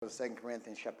2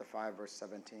 Corinthians chapter 5, verse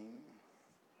 17.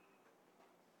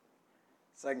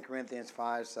 2 Corinthians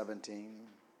 5:17.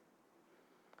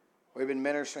 We've been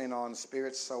ministering on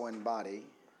spirit, soul, and body.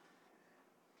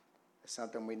 It's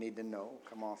something we need to know.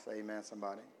 Come on, say amen,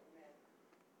 somebody.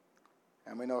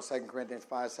 And we know 2 Corinthians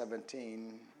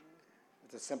 5:17.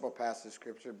 It's a simple passage of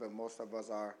scripture, but most of us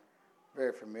are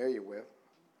very familiar with.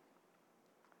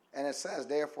 And it says,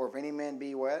 therefore, if any man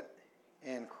be what?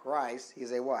 In Christ,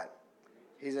 he's a what?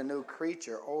 He's a new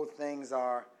creature. Old things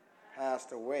are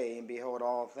passed away, and behold,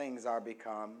 all things are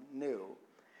become new.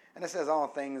 And it says all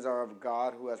things are of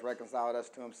God, who has reconciled us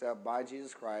to himself by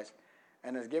Jesus Christ,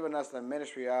 and has given us the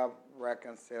ministry of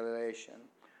reconciliation.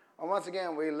 And once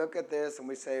again, we look at this and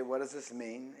we say, what does this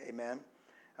mean? Amen.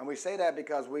 And we say that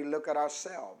because we look at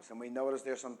ourselves and we notice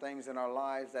there's some things in our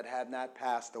lives that have not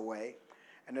passed away,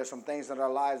 and there's some things in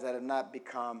our lives that have not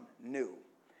become new.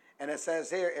 And it says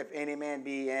here, if any man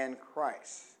be in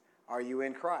Christ. Are you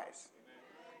in Christ?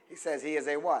 Amen. He says he is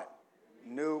a what?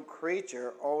 New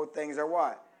creature. Old things are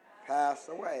what? Passed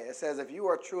away. It says if you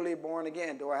are truly born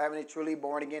again. Do I have any truly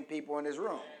born again people in this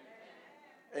room?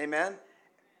 Amen. Amen.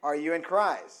 Are you in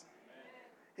Christ? Amen.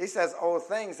 He says old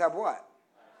things have what?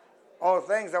 Old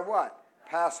things have what?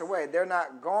 Pass away. They're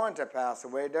not going to pass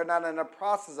away. They're not in the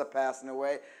process of passing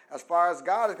away. As far as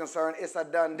God is concerned, it's a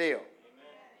done deal.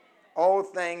 Old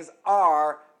things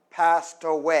are passed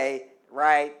away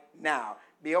right now.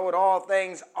 Behold, all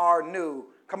things are new.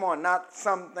 Come on, not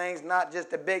some things, not just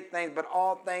the big things, but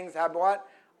all things have what?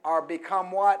 Are become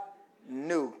what?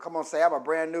 New. Come on, say, I'm a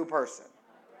brand new person.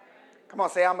 Come on,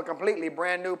 say, I'm a completely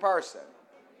brand new person.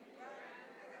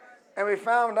 And we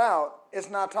found out it's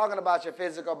not talking about your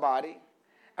physical body.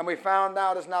 And we found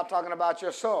out it's not talking about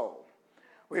your soul.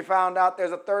 We found out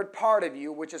there's a third part of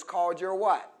you, which is called your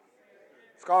what?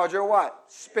 It's called your what?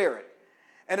 Spirit.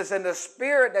 And it's in the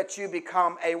spirit that you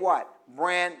become a what?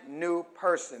 Brand new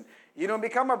person. You don't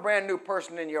become a brand new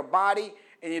person in your body,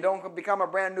 and you don't become a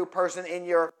brand new person in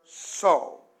your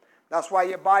soul. That's why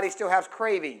your body still has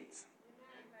cravings.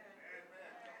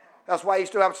 That's why you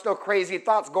still have crazy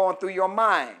thoughts going through your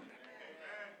mind.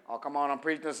 Oh, come on, I'm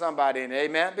preaching to somebody, and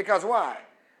amen. Because why?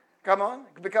 Come on.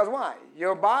 Because why?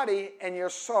 Your body and your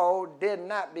soul did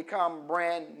not become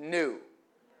brand new.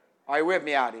 Are you with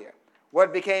me out here?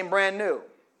 What became brand new?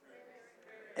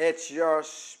 It's your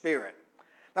spirit.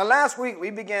 Now, last week we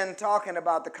began talking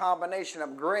about the combination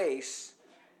of grace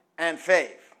and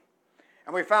faith.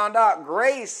 And we found out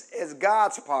grace is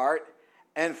God's part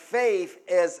and faith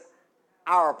is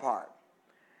our part.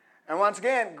 And once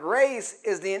again, grace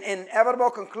is the inevitable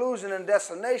conclusion and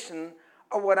destination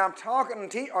of what I'm talking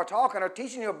or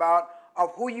teaching you about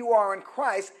of who you are in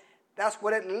Christ. That's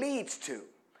what it leads to.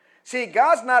 See,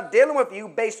 God's not dealing with you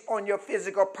based on your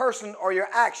physical person or your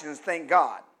actions, thank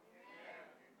God.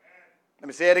 Let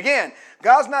me say it again.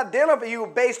 God's not dealing with you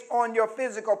based on your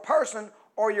physical person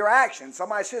or your actions.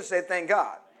 Somebody should say thank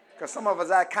God, because some of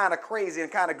us are kind of crazy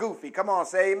and kind of goofy. Come on,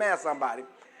 say amen, somebody.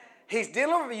 He's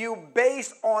dealing with you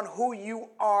based on who you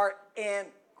are in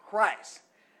Christ.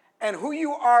 And who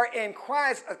you are in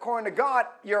Christ, according to God,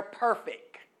 you're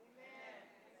perfect.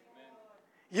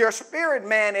 Your spirit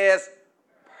man is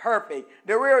perfect.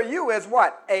 The real you is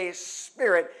what? A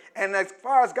spirit. And as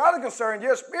far as God is concerned,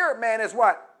 your spirit man is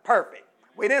what? Perfect.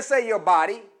 We didn't say your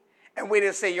body, and we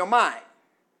didn't say your mind.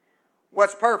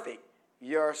 What's perfect?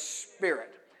 Your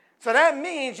spirit. So that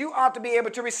means you ought to be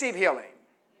able to receive healing.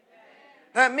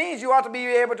 That means you ought to be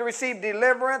able to receive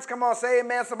deliverance. Come on, say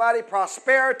amen, somebody.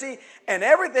 Prosperity and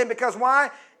everything. Because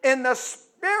why? In the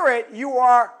spirit, you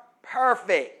are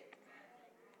perfect.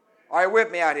 Are you with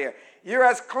me out here? You're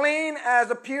as clean,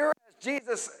 as pure as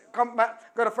Jesus.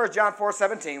 Go to 1 John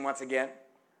 4:17 once again.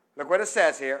 Look what it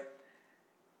says here.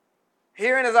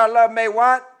 Herein is our love made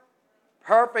what?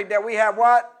 Perfect, that we have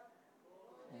what?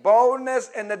 Boldness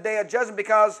in the day of judgment,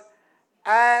 because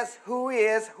as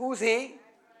who's he?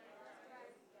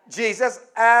 Jesus,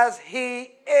 as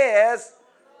he is,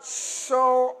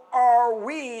 so are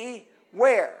we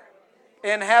where?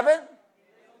 In heaven?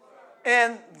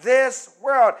 In this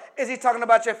world. Is he talking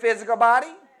about your physical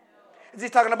body? Is he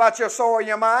talking about your soul or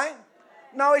your mind?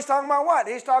 No, he's talking about what?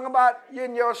 He's talking about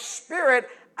in your spirit.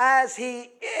 As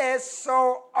he is,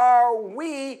 so are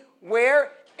we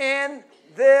where? In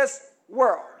this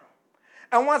world.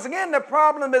 And once again, the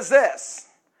problem is this.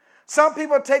 Some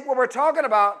people take what we're talking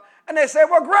about and they say,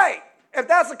 well, great. If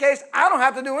that's the case, I don't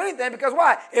have to do anything, because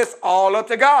why? It's all up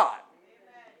to God.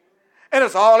 And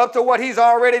it's all up to what he's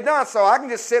already done, so I can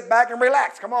just sit back and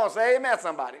relax. Come on, say amen,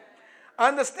 somebody.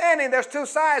 Understanding there's two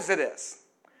sides to this.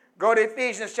 Go to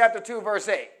Ephesians chapter 2, verse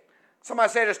 8. Somebody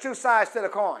say there's two sides to the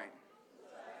coin.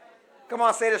 Come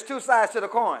on, say there's two sides to the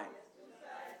coin.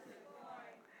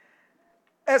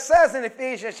 It says in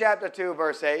Ephesians chapter 2,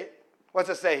 verse 8, what's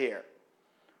it say here?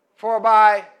 For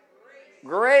by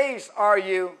grace are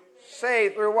you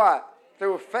saved through what?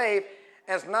 Through faith.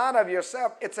 It's not of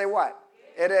yourself. It's a what?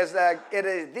 It is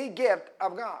the gift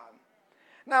of God.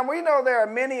 Now, we know there are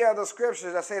many other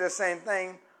scriptures that say the same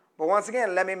thing, but once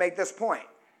again, let me make this point.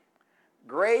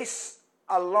 Grace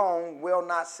alone will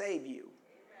not save you.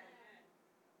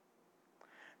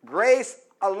 Grace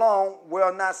alone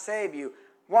will not save you.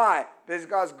 Why?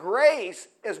 Because grace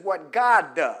is what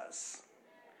God does.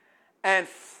 And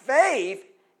faith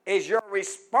is your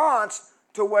response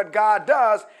to what God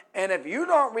does. And if you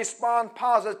don't respond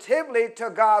positively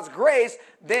to God's grace,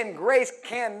 then grace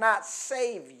cannot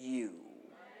save you.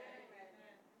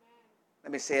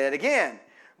 Let me say that again.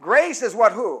 Grace is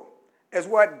what who? Is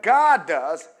what God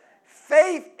does.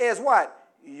 Faith is what?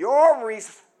 Your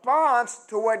response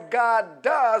to what God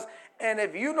does. And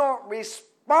if you don't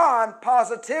respond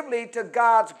positively to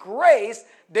God's grace,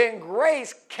 then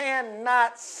grace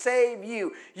cannot save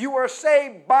you. You are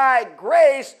saved by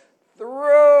grace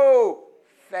through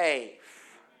faith.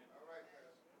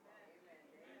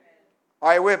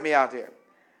 Are you with me out there?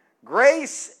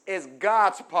 Grace is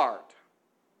God's part.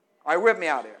 Are you with me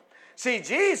out there? See,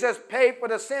 Jesus paid for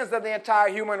the sins of the entire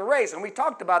human race, and we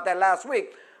talked about that last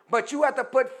week. But you have to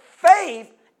put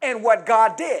faith in what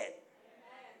God did.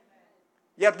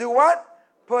 You have to do what?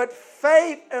 Put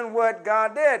faith in what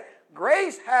God did.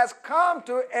 Grace has come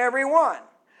to everyone.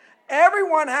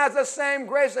 Everyone has the same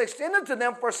grace extended to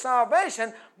them for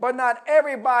salvation, but not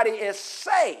everybody is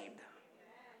saved.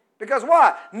 Because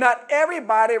why? Not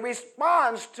everybody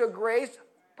responds to grace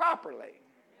properly.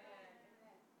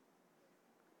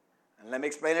 And let me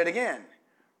explain it again.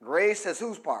 Grace is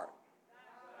whose part?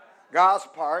 God's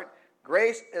part.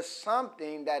 Grace is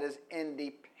something that is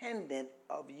independent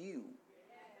of you.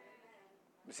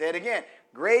 Let me say it again.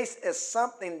 Grace is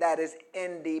something that is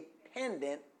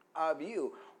independent of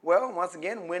you. Well, once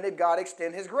again, when did God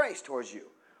extend his grace towards you?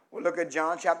 We'll look at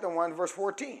John chapter 1, verse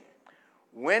 14.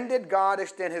 When did God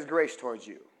extend his grace towards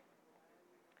you?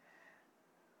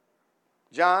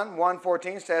 John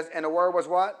 1:14 says, and the word was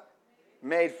what?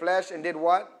 Made flesh and did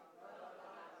what?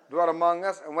 Dwelt among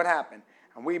us. And what happened?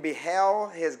 And we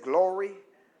beheld his glory,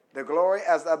 the glory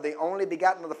as of the only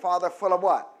begotten of the Father, full of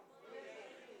what?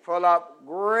 Full of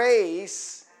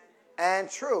grace and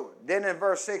truth. Then in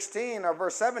verse 16 or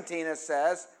verse 17 it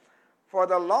says, for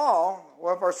the law,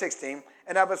 well, verse 16,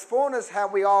 and of his fullness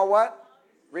have we all what?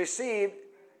 Received,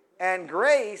 and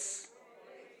grace,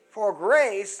 for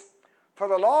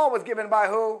the law was given by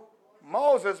who?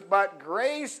 Moses, but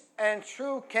grace and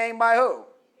truth came by who?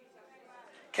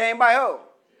 Came by who?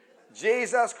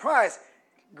 Jesus Christ.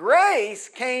 Grace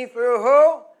came through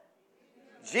who?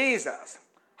 Jesus.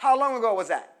 How long ago was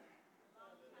that?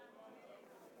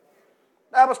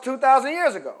 That was 2,000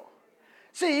 years ago.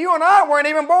 See, you and I weren't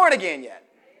even born again yet.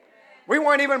 We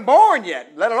weren't even born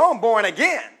yet, let alone born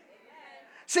again.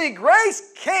 See,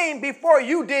 grace came before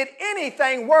you did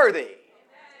anything worthy.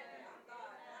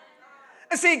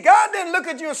 And see, God didn't look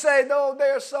at you and say, no,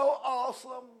 they're so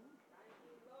awesome.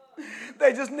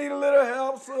 They just need a little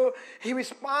help. So he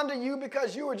responded to you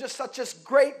because you were just such a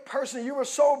great person. You were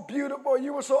so beautiful.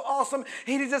 You were so awesome.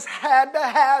 He just had to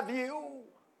have you.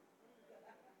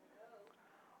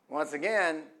 Once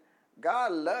again,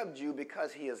 God loved you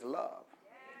because he is love,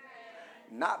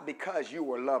 not because you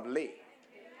were lovely.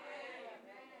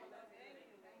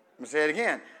 Let me say it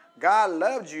again. God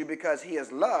loved you because he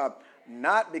is love,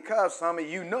 not because some of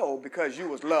you know because you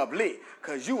was lovely,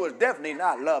 because you was definitely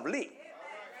not lovely.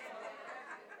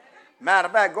 Matter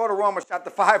of fact, go to Romans chapter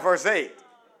 5, verse 8.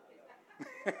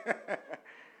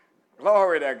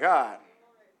 Glory to God.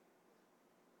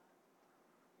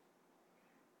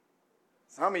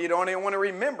 Some of you don't even want to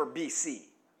remember BC,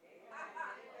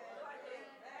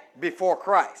 before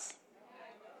Christ,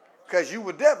 because you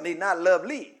were definitely not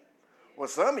lovely. Well,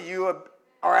 some of you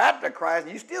are after Christ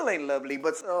and you still ain't lovely,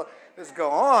 but so let's go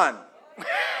on.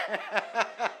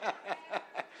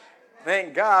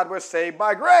 Thank God we're saved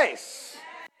by grace.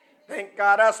 Thank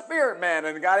God our spirit man,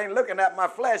 and God ain't looking at my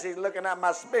flesh, he's looking at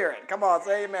my spirit. Come on,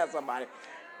 say amen, somebody.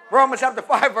 Romans chapter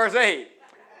 5, verse 8.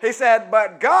 He said,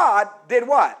 but God did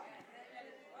what?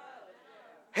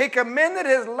 He commended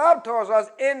his love towards us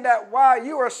in that while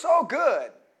you were so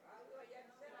good,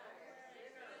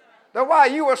 that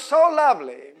while you were so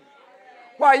lovely,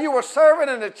 while you were serving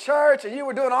in the church and you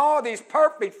were doing all these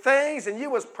perfect things and you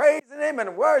was praising him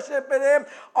and worshiping him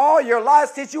all your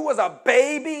life since you was a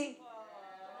baby,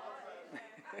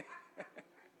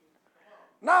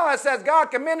 No, it says God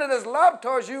commended his love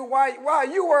towards you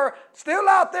while you were still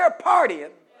out there partying.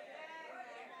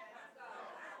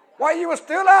 While you were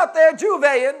still out there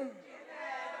juveiting.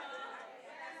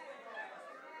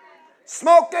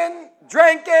 Smoking,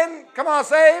 drinking. Come on,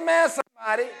 say amen,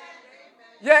 somebody.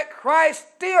 Yet Christ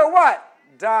still what?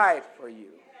 Died for you.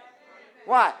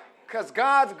 Why? Because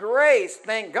God's grace,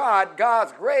 thank God,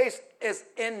 God's grace is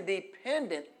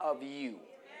independent of you.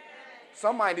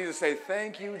 Somebody needs to say,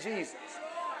 thank you, Jesus.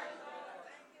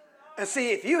 And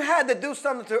see, if you had to do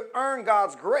something to earn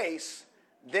God's grace,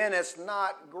 then it's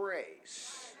not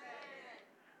grace.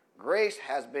 Grace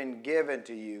has been given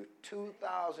to you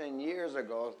 2,000 years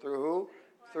ago through who?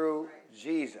 Through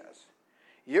Jesus.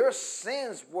 Your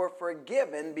sins were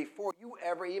forgiven before you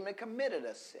ever even committed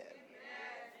a sin.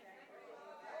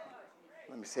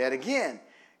 Let me say it again.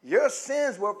 Your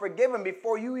sins were forgiven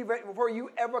before you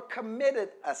ever committed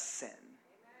a sin.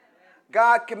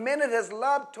 God commended his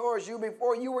love towards you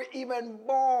before you were even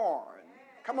born.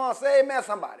 Come on, say amen,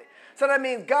 somebody. So that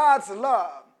means God's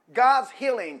love, God's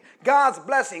healing, God's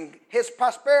blessing, his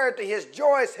prosperity, his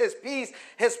joys, his peace,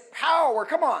 his power,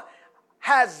 come on,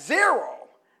 has zero,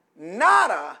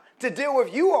 nada to deal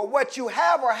with you or what you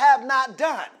have or have not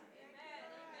done.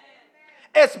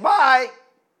 It's by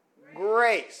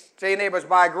grace. Say your neighbors,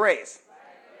 by grace.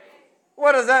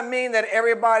 What does that mean, that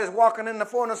everybody's walking in the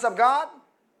fullness of God?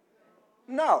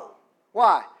 No.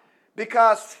 Why?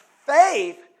 Because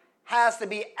faith has to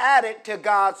be added to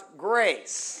God's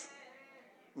grace.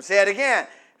 Let me say it again.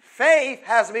 Faith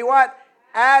has to be what?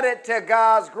 Added to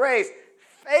God's grace.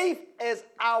 Faith is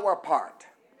our part.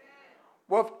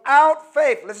 Without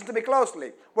faith, listen to me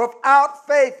closely. Without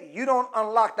faith, you don't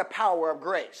unlock the power of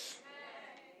grace.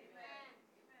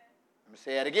 Let me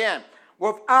say it again.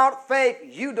 Without faith,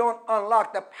 you don't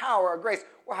unlock the power of grace.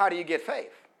 Well, how do you get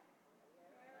faith?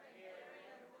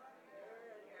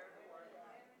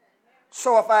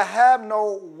 So if I have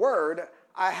no word,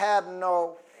 I have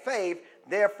no faith,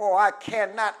 therefore I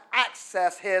cannot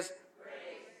access his grace.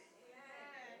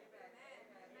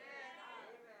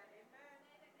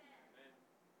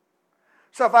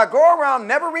 So if I go around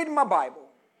never reading my Bible,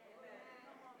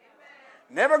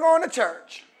 never going to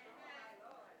church,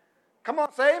 come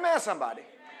on, say amen, somebody.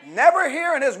 Never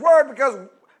hearing his word, because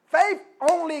faith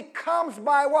only comes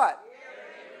by what?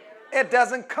 It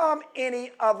doesn't come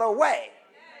any other way.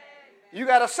 You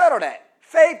got to settle that.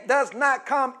 Faith does not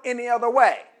come any other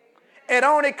way. It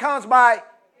only comes by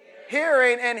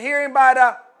hearing, and hearing by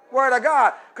the word of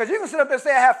God. Because you can sit up there and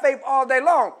say, I have faith all day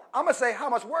long. I'm going to say, how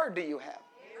much word do you have?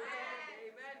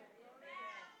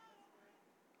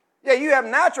 Yeah, you have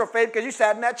natural faith because you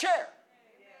sat in that chair.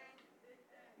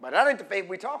 But that ain't the faith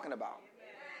we're talking about.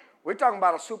 We're talking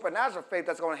about a supernatural faith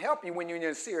that's going to help you when you're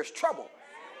in serious trouble.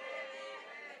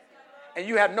 And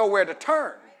you have nowhere to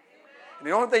turn. And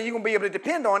the only thing you're going to be able to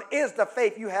depend on is the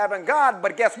faith you have in God.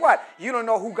 But guess what? You don't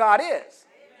know who God is.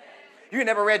 You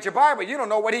never read your Bible. You don't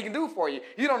know what he can do for you.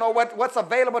 You don't know what's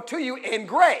available to you in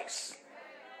grace.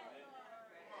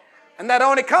 And that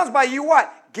only comes by you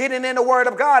what? Getting in the word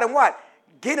of God, and what?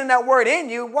 Getting that word in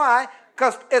you. Why?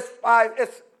 Because it's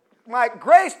my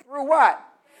grace through what?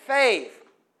 Faith.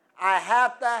 I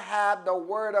have to have the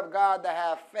word of God to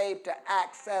have faith to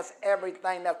access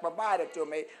everything that's provided to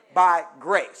me by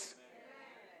grace.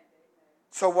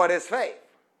 So what is faith?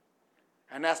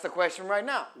 And that's the question right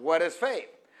now. What is faith?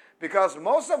 Because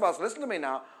most of us, listen to me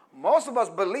now, most of us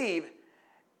believe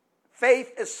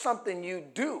faith is something you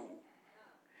do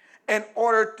in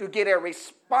order to get a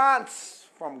response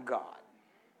from God.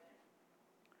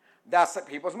 That's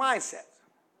people's mindsets.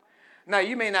 Now,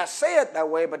 you may not say it that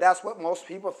way, but that's what most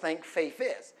people think faith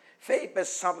is. Faith is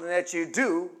something that you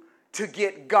do to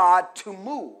get God to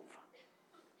move.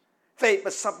 Faith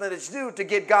is something that you do to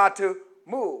get God to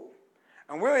move.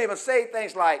 And we'll even say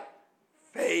things like,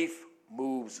 faith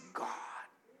moves God.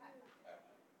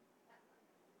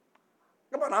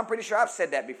 Come on, I'm pretty sure I've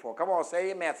said that before. Come on,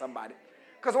 say amen, somebody.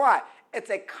 Because why? It's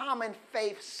a common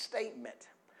faith statement,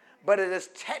 but it is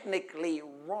technically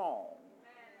wrong.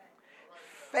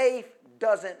 Faith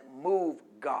doesn't move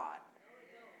God.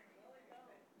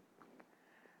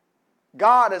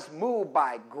 God is moved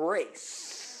by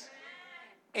grace,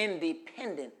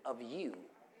 independent of you.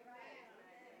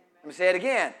 Let me say it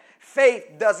again.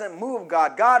 Faith doesn't move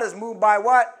God. God is moved by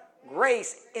what?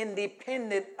 Grace,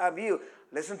 independent of you.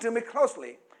 Listen to me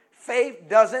closely. Faith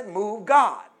doesn't move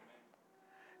God.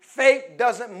 Faith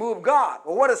doesn't move God.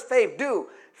 Well, what does faith do?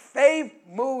 Faith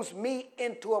moves me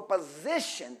into a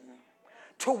position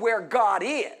to where God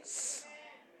is.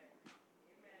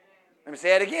 Let me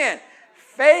say it again.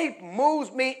 Faith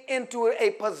moves me into a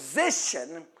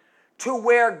position to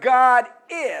where God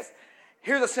is.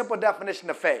 Here's a simple definition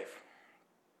of faith.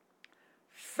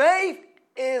 Faith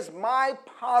is my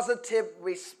positive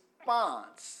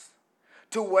response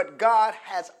to what God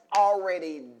has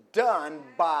already done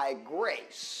by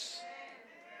grace.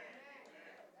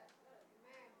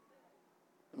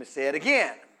 Let me say it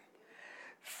again.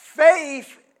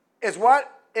 Faith is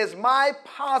what? Is my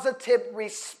positive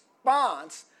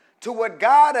response to what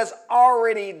God has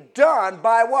already done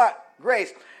by what?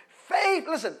 Grace. Faith,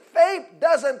 listen, faith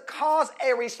doesn't cause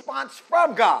a response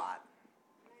from God.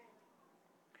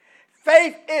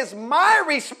 Faith is my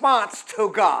response to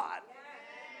God.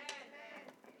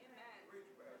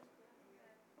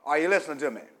 Are you listening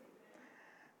to me?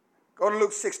 Go to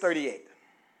Luke 6:38.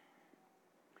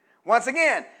 Once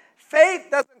again, faith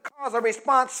doesn't cause a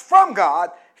response from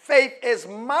God. Faith is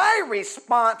my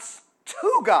response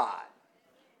to God.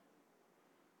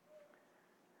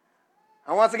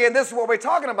 And once again, this is what we're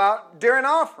talking about during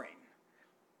offering.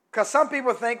 Because some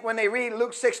people think when they read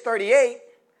Luke 6:38,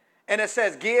 and it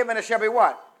says, give and it shall be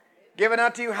what? Given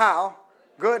unto you how?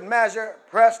 Good measure,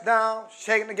 pressed down,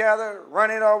 shaken together,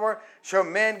 running over, shall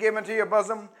men give into your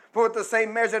bosom. For with the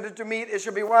same measure that you meet, it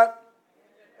should be what?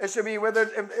 It should be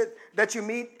that you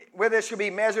meet, whether it should be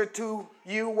measured to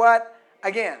you what?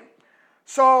 Again.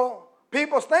 So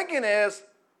people's thinking is,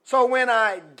 so when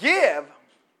I give,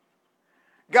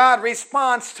 God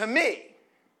responds to me.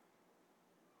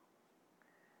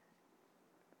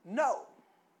 No.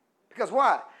 Because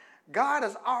why? God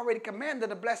has already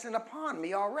commanded a blessing upon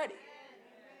me already.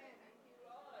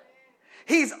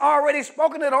 He's already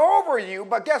spoken it over you,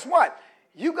 but guess what?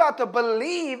 You got to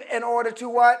believe in order to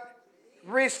what?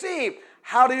 Receive.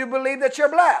 How do you believe that you're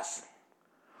blessed?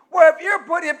 Well,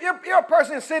 if you're a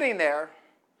person sitting there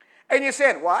and you're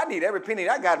saying, well, I need every penny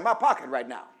I got in my pocket right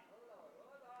now.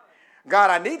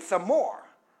 God, I need some more.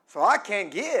 So I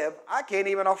can't give. I can't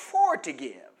even afford to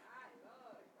give.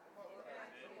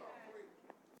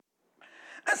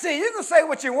 And see, you can say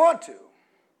what you want to.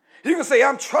 You can say,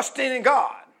 I'm trusting in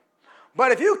God.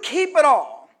 But if you keep it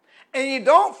all and you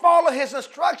don't follow his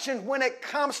instructions when it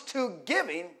comes to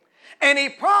giving, and he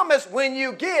promised when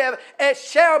you give, it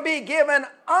shall be given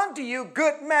unto you,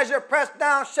 good measure, pressed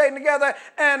down, shaken together,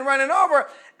 and running over.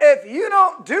 If you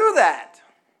don't do that,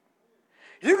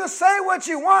 you can say what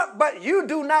you want, but you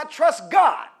do not trust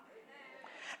God.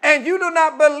 And you do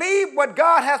not believe what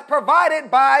God has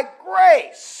provided by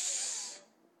grace.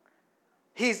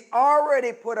 He's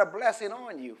already put a blessing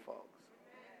on you, folks.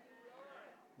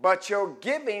 But your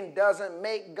giving doesn't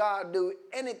make God do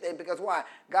anything, because why?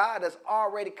 God has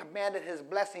already commanded his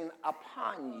blessing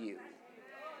upon you.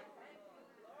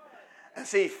 And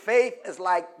see, faith is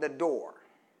like the door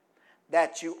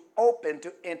that you open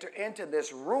to enter into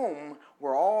this room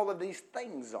where all of these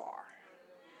things are.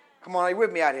 Come on, are you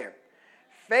with me out here?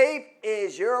 Faith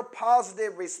is your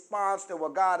positive response to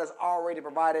what God has already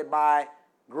provided by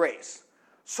grace.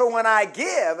 So when I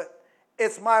give,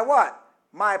 it's my what?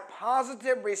 My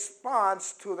positive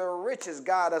response to the riches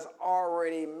God has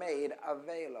already made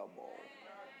available.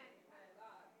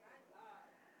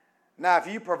 Now, if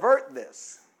you pervert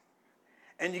this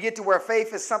and you get to where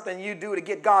faith is something you do to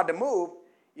get God to move,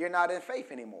 you're not in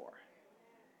faith anymore.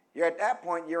 You're at that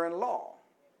point, you're in law.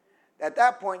 At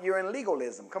that point, you're in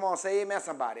legalism. Come on, say amen,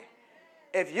 somebody.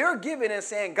 If you're giving and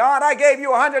saying, God, I gave you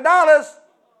 $100,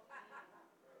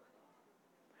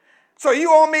 so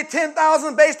you owe me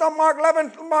 $10,000 based on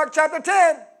Mark chapter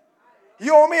 10.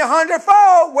 You owe me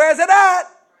 100-fold. Where's it at?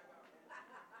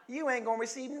 You ain't going to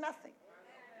receive nothing.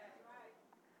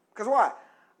 Because why?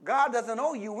 God doesn't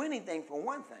owe you anything for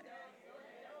one thing.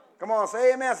 Come on,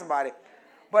 say amen, somebody.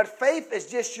 But faith is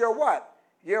just your what?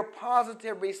 Your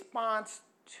positive response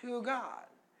to God.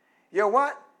 Your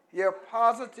what? Your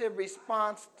positive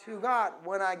response to God.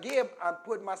 When I give, I'm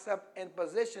putting myself in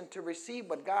position to receive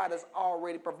what God has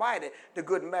already provided. The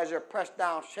good measure, pressed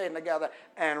down, shaken together,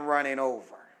 and running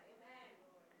over.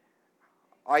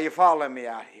 Are you following me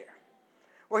out here?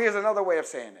 Well, here's another way of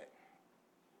saying it.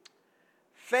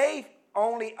 Faith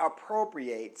only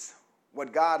appropriates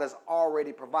what God has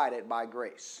already provided by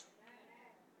grace.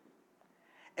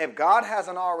 If God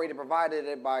hasn't already provided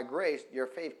it by grace, your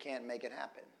faith can't make it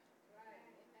happen.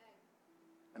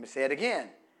 Let me say it again.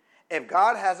 If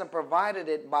God hasn't provided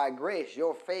it by grace,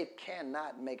 your faith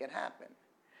cannot make it happen.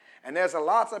 And there's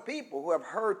lots of people who have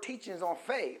heard teachings on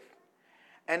faith,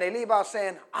 and they leave out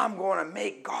saying, I'm going to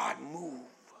make God move.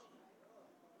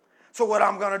 So what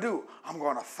I'm going to do, I'm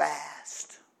going to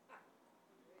fast.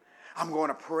 I'm going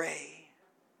to pray.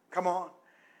 Come on.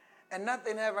 And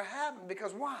nothing ever happened,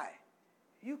 because why?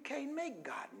 You can't make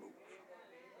God move.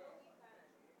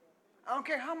 I don't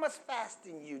care how much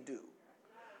fasting you do,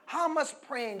 how much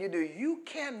praying you do, you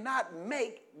cannot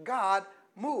make God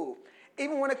move.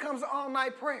 Even when it comes to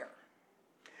all-night prayer.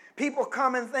 People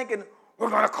come in thinking, we're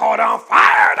going to call down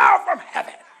fire down from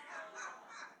heaven.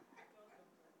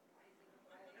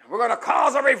 We're going to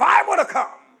cause a revival to come.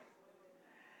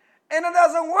 And it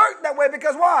doesn't work that way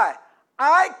because why?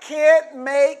 I can't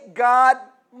make God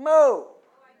move.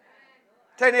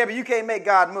 Tell your neighbor, you can't make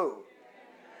God move.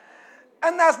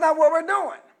 And that's not what we're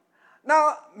doing.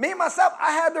 Now, me, myself,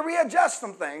 I had to readjust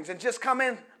some things and just come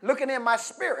in looking in my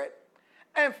spirit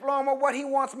and flowing with what he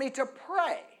wants me to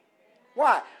pray.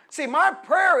 Why? See, my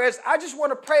prayer is I just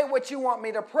want to pray what you want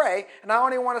me to pray, and I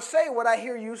only want to say what I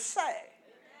hear you say.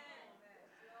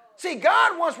 See,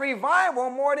 God wants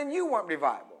revival more than you want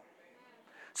revival.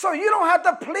 So you don't have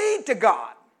to plead to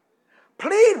God.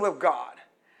 Plead with God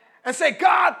and say,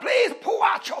 God, please pour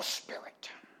out your spirit.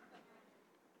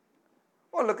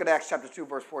 Well, look at Acts chapter 2,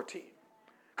 verse 14.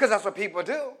 Because that's what people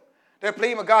do. They're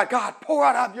pleading with God, God, pour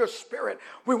out of your spirit.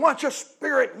 We want your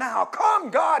spirit now. Come,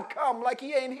 God, come, like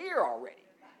he ain't here already.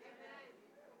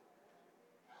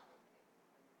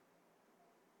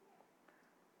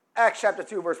 Acts chapter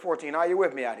 2, verse 14. Are you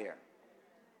with me out here?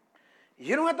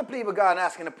 You don't have to plead with God and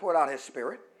ask him to pour out his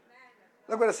spirit.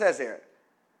 Look what it says here.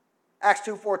 Acts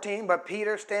 2:14, but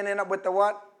Peter standing up with the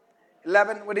what?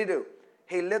 11, what did he do?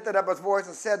 He lifted up his voice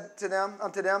and said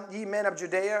unto them, ye men of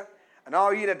Judea, and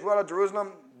all ye that dwell at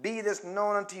Jerusalem, be this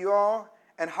known unto you all,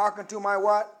 and hearken to my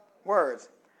what? Words.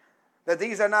 That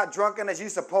these are not drunken as you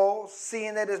suppose,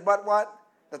 seeing that it is but what?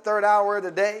 The third hour of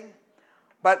the day.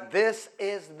 But this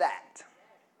is that.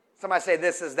 Somebody say,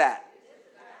 this is that.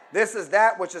 This is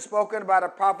that which is spoken by the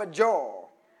prophet Joel.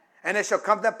 And it shall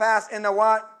come to pass in the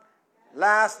what?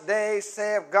 Last days,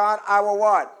 saith God, I will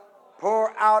what?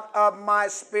 Pour out of my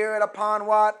spirit upon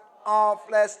what? All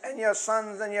flesh, and your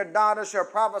sons and your daughters shall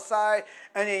prophesy,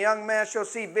 and your young man shall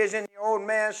see vision, your old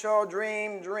man shall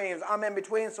dream dreams. I'm in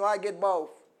between, so I get both.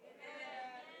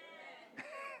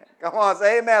 Come on,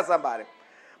 say amen, somebody.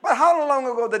 But how long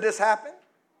ago did this happen?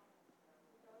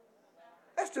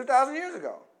 That's 2,000 years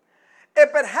ago. If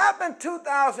it happened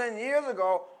 2,000 years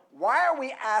ago, why are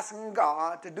we asking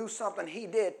God to do something he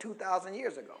did 2,000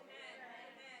 years ago?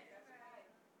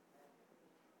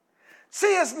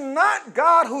 See, it's not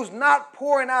God who's not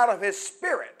pouring out of his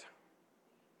spirit.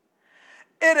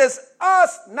 It is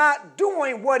us not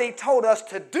doing what he told us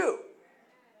to do.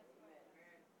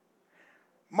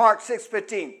 Mark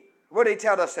 6:15. What did he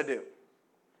tell us to do?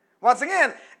 Once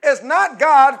again, it's not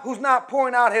God who's not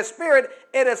pouring out his spirit.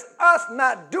 It is us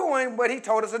not doing what he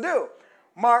told us to do.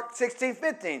 Mark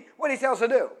 16:15. What did he tell us to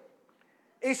do?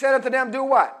 He said unto them, do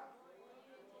what?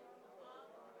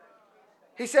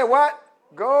 He said what?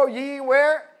 Go ye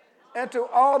where? Into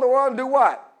all the world and do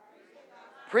what?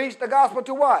 Preach the gospel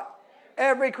to what?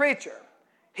 Every creature.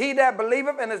 He that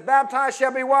believeth and is baptized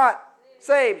shall be what?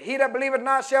 Saved. He that believeth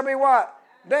not shall be what?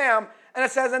 Damned. And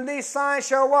it says, and these signs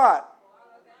shall what?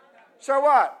 Shall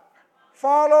what?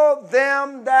 Follow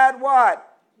them that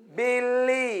what?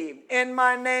 Believe. In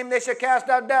my name they shall cast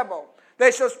out devils.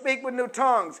 They shall speak with new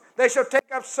tongues. They shall take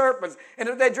up serpents. And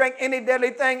if they drink any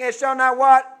deadly thing, it shall not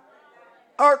what?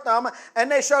 Hurt them. And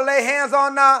they shall lay hands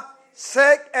on the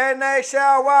sick, and they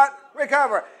shall what?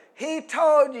 Recover. He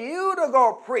told you to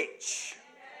go preach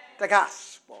the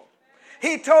gospel.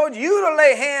 He told you to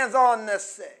lay hands on the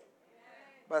sick.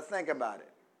 But think about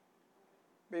it.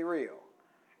 Be real.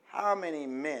 How many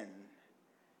men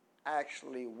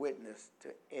actually witness to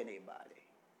anybody?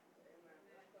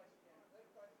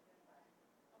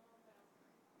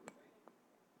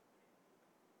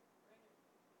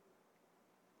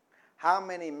 How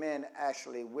many men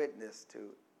actually witness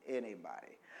to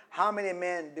anybody? How many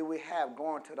men do we have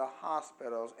going to the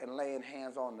hospitals and laying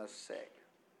hands on the sick?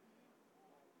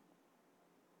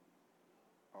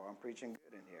 Oh, I'm preaching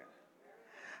good in here.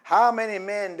 How many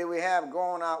men do we have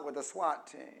going out with the SWAT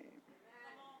team?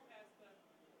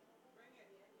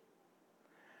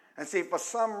 And see, for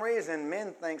some reason,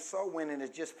 men think soul winning is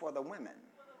just for the women.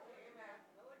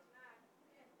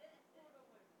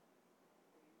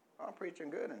 I'm preaching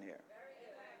good in here.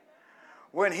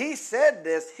 When he said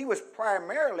this, he was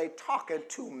primarily talking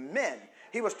to men.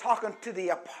 He was talking to the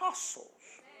apostles.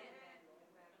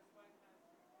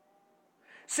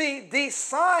 See, these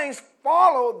signs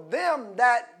follow them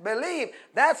that believe.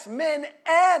 That's men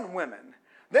and women.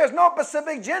 There's no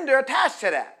specific gender attached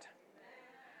to that.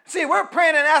 See, we're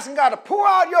praying and asking God to pour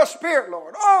out your spirit,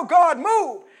 Lord. Oh, God,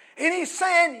 move. And he's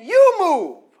saying, you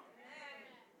move.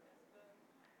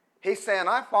 He's saying,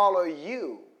 I follow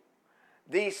you.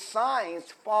 These signs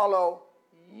follow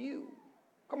you.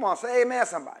 Come on, say amen,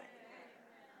 somebody.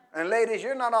 And ladies,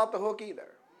 you're not off the hook either.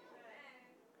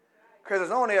 Because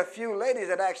there's only a few ladies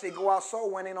that actually go out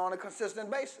soul winning on a consistent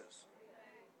basis.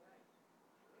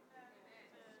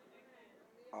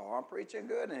 Oh, I'm preaching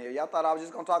good in here. Y'all thought I was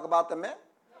just going to talk about the men?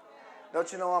 Don't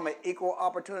you know I'm an equal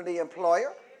opportunity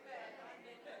employer?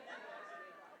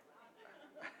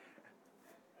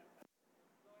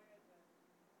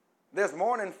 There's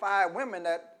more than 5 women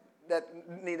that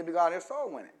need to be out here soul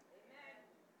winning.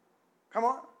 Come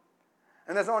on.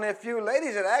 And there's only a few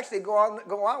ladies that actually go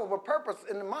out with a purpose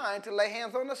in mind to lay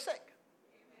hands on the sick.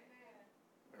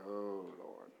 Oh,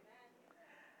 Lord.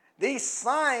 These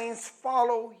signs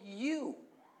follow you.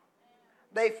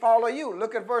 They follow you.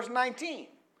 Look at verse 19.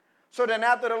 So then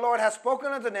after the Lord had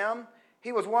spoken unto them,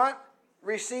 he was what?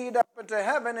 Received up into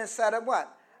heaven and sat at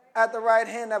what? At the right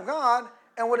hand of God.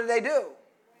 And what did they do?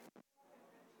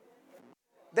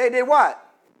 They did what?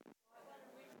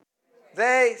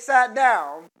 They sat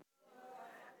down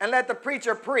and let the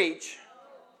preacher preach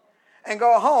and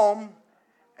go home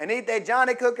and eat their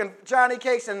Johnny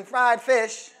cakes and fried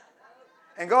fish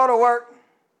and go to work,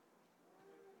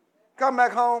 come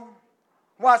back home,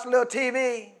 watch a little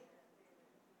TV,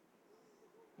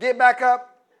 get back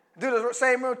up, do the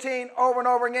same routine over and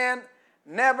over again,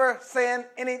 never saying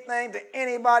anything to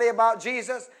anybody about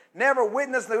Jesus, never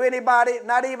witness to anybody,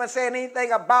 not even saying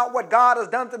anything about what God has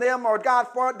done to them or God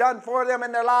done for them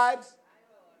in their lives.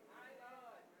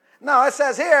 No, it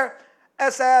says here,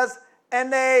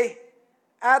 and they,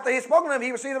 after he spoke to them,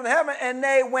 he received them in heaven, and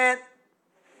they went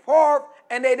forth,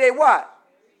 and they did what?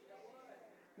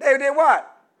 They did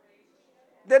what?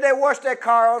 Did they wash their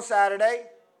car on Saturday?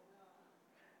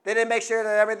 Did they make sure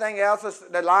that everything else is,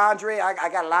 the laundry? I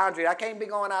got laundry. I can't be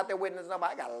going out there witnessing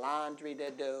nobody. I got laundry to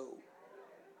do.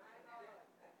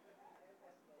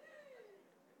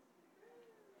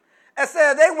 It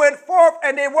said they went forth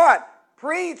and they what?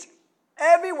 Preached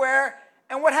everywhere.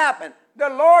 And what happened? The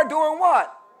Lord doing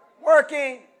what?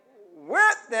 Working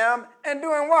with them and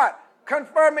doing what?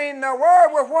 Confirming the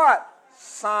word with what?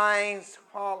 Signs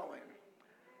following.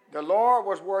 The Lord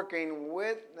was working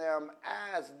with them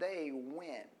as they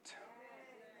went.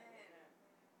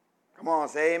 Come on,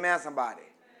 say amen, somebody.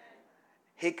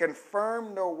 He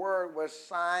confirmed the word with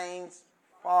signs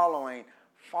following.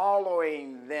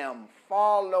 Following them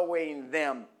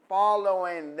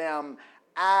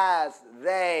as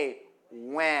they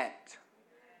went.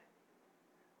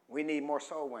 We need more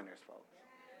soul winners, folks.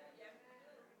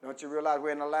 Don't you realize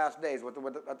we're in the last days? What the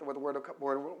word of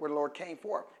the Lord came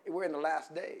for. We're in the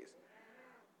last days.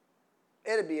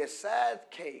 It'd be a sad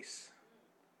case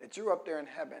that you're up there in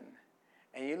heaven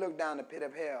and you look down the pit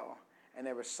of hell and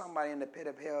there was somebody in the pit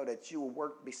of hell that you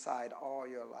worked beside all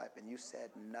your life and you said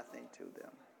nothing to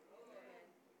them.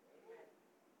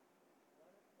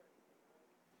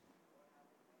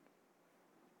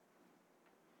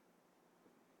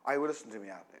 Are you listening to me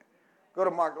out there? Go to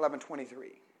Mark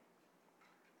 11:23.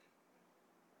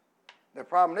 The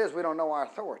problem is we don't know our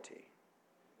authority.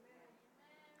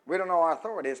 We don't know our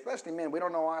authority, especially men. We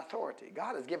don't know our authority.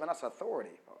 God has given us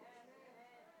authority, folks.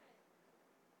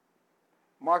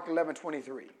 Mark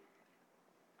 11:23.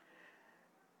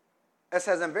 It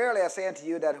says, and verily I say unto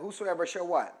you that whosoever shall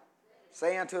what?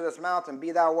 Say unto this mountain,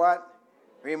 be thou what?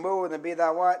 Removed, and be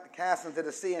thou what? Cast into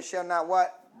the sea, and shall not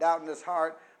what? Doubt in his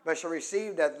heart, but shall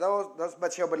receive that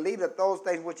but shall believe that those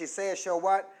things which he saith shall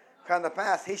what? Come to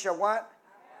pass. He shall what?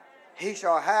 He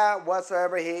shall have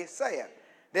whatsoever he saith.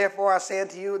 Therefore I say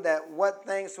unto you that what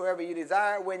things soever you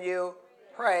desire when you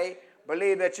pray,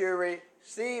 believe that you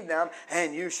receive them,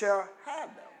 and you shall have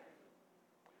them.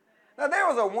 Now there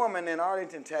was a woman in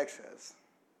Arlington, Texas,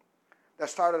 that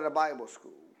started a Bible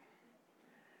school.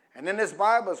 And in this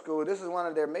Bible school, this is one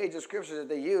of their major scriptures that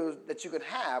they use, that you could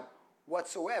have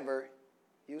whatsoever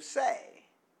you say.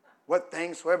 What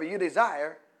things soever you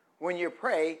desire when you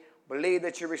pray, believe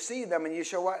that you receive them, and you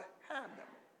shall what? Have them.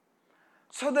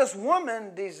 So this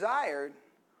woman desired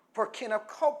for Kenneth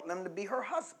Copeland to be her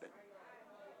husband.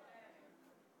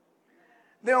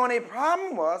 The only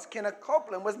problem was Kenneth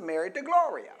Copeland was married to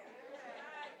Gloria.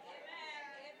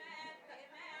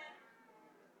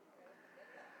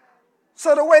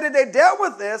 So the way that they dealt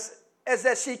with this is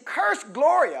that she cursed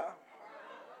Gloria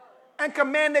and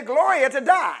commanded Gloria to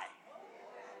die.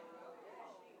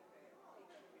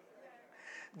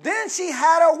 Then she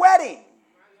had a wedding.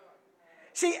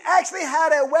 She actually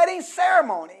had a wedding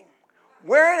ceremony,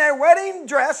 wearing a wedding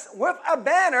dress with a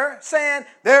banner saying,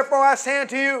 therefore I say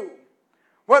unto you,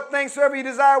 what things soever you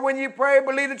desire when you pray,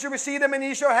 believe that you receive them and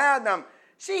you shall have them.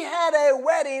 She had a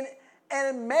wedding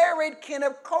and married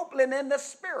Kenneth Copeland in the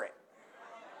spirit.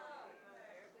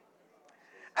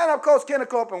 And of course, Kenneth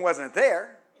Copeland wasn't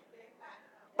there.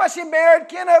 But she buried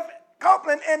Kenneth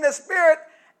Copeland in the spirit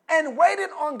and waited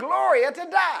on Gloria to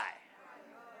die.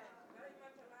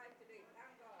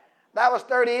 That was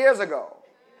 30 years ago.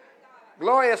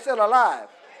 Gloria is still alive.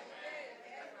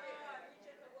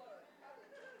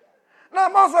 Now,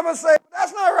 most of us say,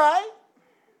 that's not right.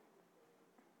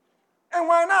 And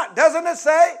why not? Doesn't it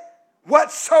say,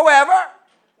 whatsoever?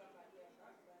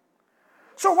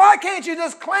 So why can't you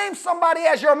just claim somebody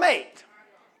as your mate?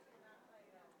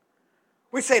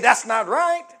 We say, that's not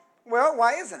right. Well,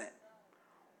 why isn't it?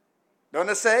 Don't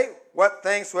it say, what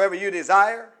things soever you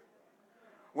desire,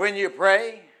 when you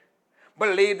pray,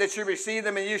 believe that you receive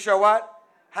them and you shall what?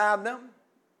 Have them?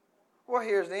 Well,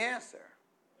 here's the answer.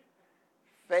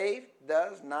 Faith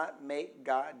does not make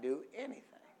God do anything.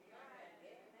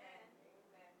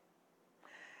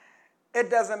 It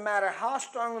doesn't matter how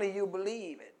strongly you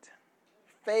believe it.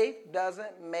 Faith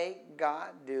doesn't make God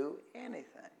do anything.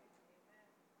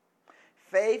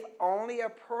 Faith only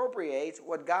appropriates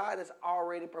what God has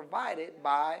already provided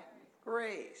by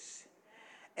grace.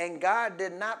 And God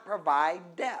did not provide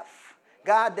death.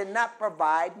 God did not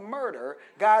provide murder.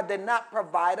 God did not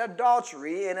provide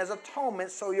adultery in his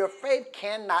atonement, so your faith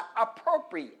cannot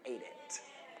appropriate it.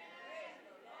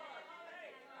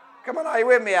 Come on, are you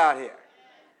with me out here?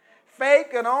 Faith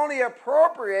can only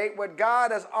appropriate what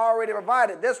God has already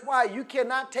provided. That's why you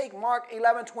cannot take Mark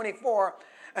 11:24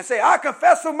 and say, I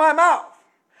confess with my mouth,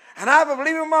 and I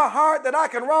believe in my heart that I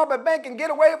can rob a bank and get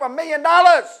away with $1 million.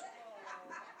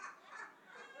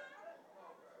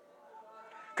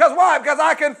 Because why? Because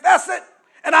I confess it,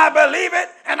 and I believe it,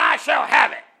 and I shall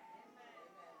have it.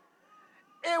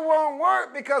 It won't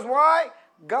work because why?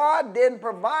 God didn't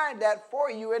provide that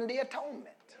for you in the atonement.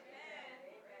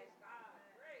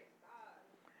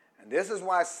 And this is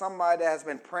why somebody that has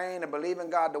been praying and believing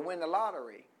God to win the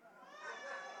lottery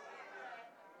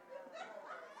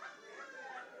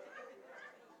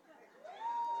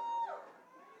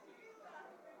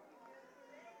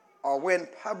or win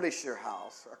Publisher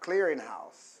House or Clearing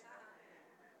House,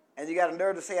 and you got a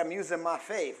nerve to say, I'm using my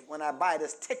faith when I buy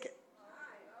this ticket.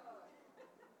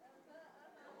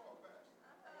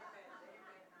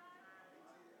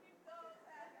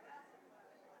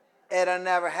 It'll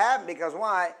never happen because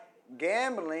why?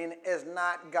 Gambling is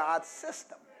not God's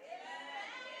system.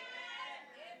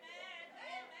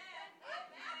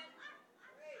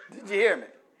 Did you hear me?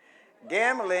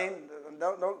 Gambling,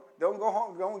 don't go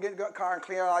home, don't get a car and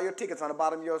clear all your tickets on the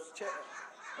bottom of your chair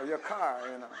or your car,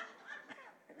 you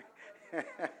know.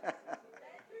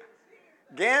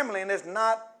 Gambling is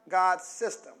not God's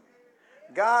system.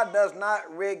 God does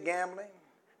not rig gambling.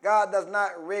 God does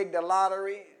not rig the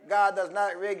lottery. God does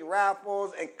not rig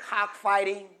raffles and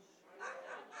cockfighting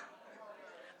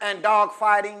and dog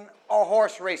fighting or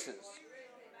horse races.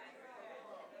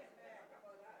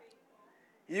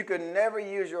 You can never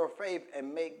use your faith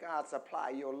and make God supply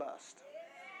your lust.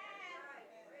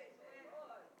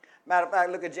 Matter of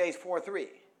fact, look at James 4:3.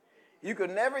 You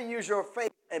can never use your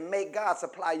faith and make God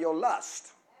supply your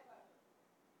lust.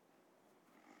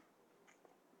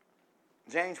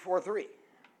 James 4:3.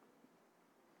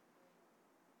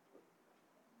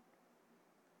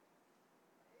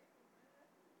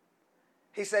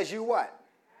 He says, you what?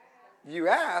 You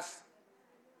ask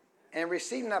and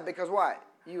receive not because what?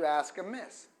 You ask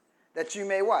amiss. That you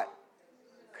may what?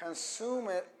 Consume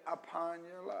it upon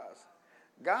your lust.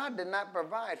 God did not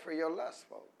provide for your lust,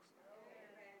 folks.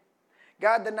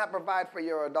 God did not provide for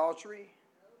your adultery.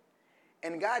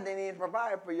 And God didn't even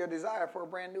provide for your desire for a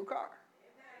brand new car.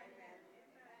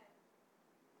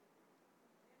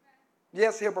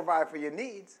 Yes, he'll provide for your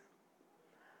needs.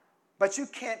 But you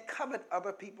can't covet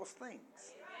other people's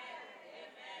things.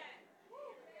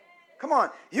 Come on,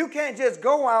 you can't just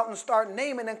go out and start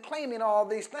naming and claiming all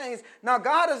these things. Now,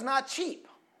 God is not cheap.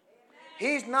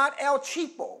 He's not El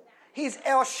Cheapo. He's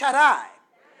El Shaddai.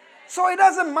 So he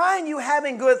doesn't mind you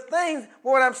having good things. But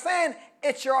what I'm saying,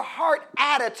 it's your heart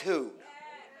attitude.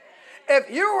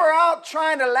 If you were out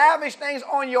trying to lavish things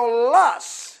on your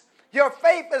lust, your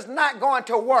faith is not going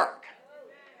to work.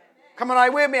 Come on, are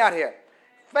you with me out here?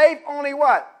 Faith only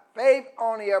what? Faith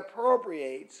only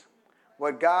appropriates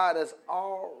what God has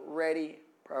already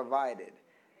provided.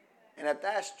 And if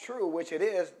that's true, which it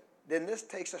is, then this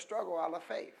takes a struggle out of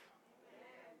faith.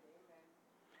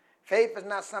 Faith is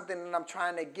not something that I'm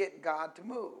trying to get God to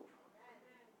move.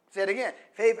 Say it again.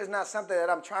 Faith is not something that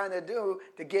I'm trying to do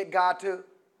to get God to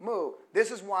move. This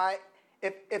is why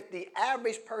if the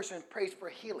average person prays for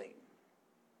healing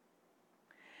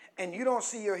and you don't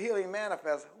see your healing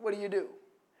manifest, what do?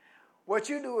 What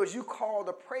you do is you call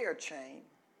the prayer chain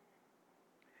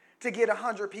to get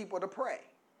 100 people to pray.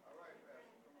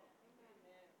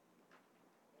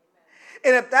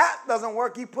 And if that doesn't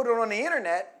work, you put it on the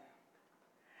internet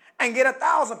and get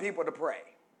 1,000 people to pray.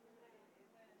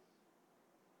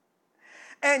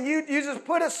 And you just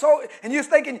put it so, and you're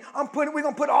thinking, we're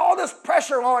going to put all this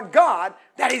pressure on God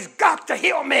that he's got to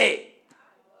heal me.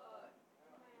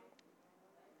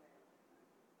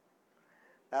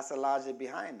 That's the logic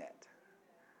behind that.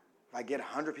 If I get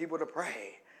 100 people to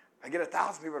pray, if I get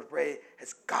 1,000 people to pray,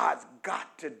 it's God's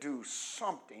got to do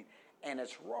something, and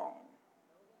it's wrong.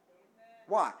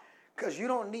 Why? Because you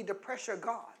don't need to pressure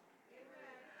God.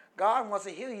 God wants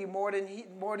to heal you more than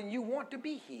you want to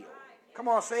be healed. Come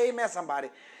on, say amen, somebody.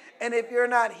 And if you're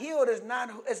not healed, it's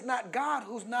not God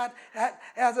who's not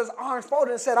has his arms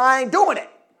folded and said, I ain't doing it.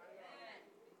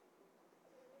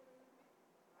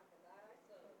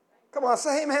 Come on,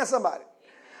 say amen, somebody.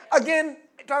 Again,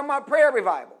 talking about prayer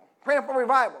revival, praying for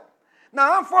revival.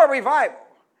 Now, I'm for revival.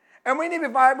 And we need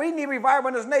revival. We need revival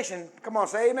in this nation. Come on,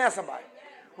 say amen, somebody.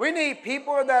 We need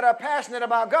people that are passionate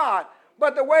about God.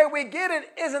 But the way we get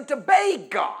it isn't to beg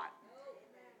God.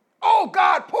 Oh,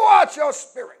 God, pour out your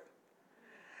spirit.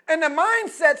 And the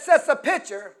mindset sets a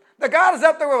picture. The God is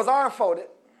up there with his arm folded,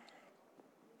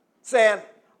 saying,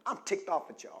 I'm ticked off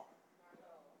at y'all.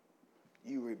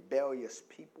 You rebellious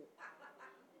people.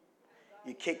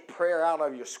 You kick prayer out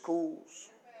of your schools.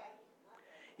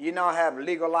 You now have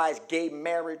legalized gay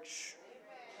marriage.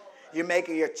 You're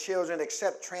making your children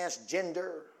accept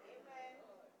transgender.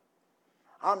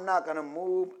 I'm not going to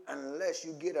move unless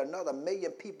you get another 1 million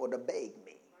people to beg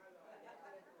me.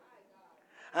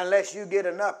 Unless you get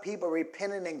enough people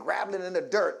repenting and grabbing in the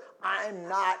dirt, I'm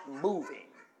not moving.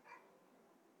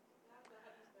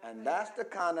 And that's the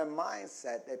kind of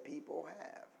mindset that people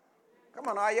have. Come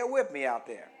on, are you with me out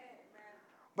there?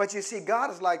 But you see,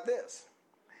 God is like this.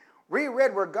 We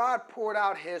read where God poured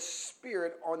out his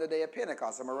spirit on the day of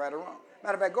Pentecost. Am I right or wrong?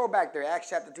 Matter of fact, go back there, Acts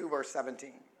chapter 2, verse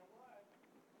 17.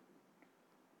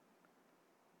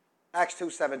 Acts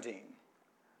 2:17.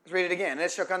 Let's read it again.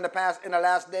 It shall come to pass in the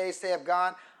last days, saith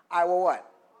God, I will what?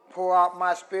 Pour out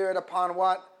my spirit upon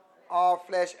what? All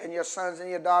flesh, and your sons and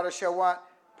your daughters shall what?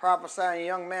 Prophesy, and your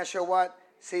young man shall what?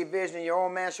 See vision, and your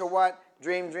old man shall what?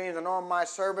 Dream dreams, and on my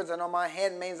servants and on my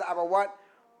handmaids I will what?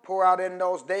 Pour out in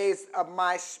those days of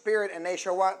my spirit, and they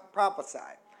shall what? Prophesy.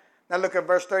 Now look at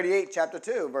verse 38, chapter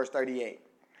 2, verse 38.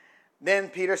 Then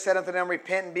Peter said unto them,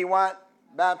 repent and be what?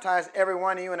 Baptize every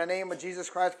one of you in the name of Jesus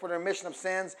Christ for the remission of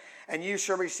sins, and you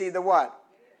shall receive the what?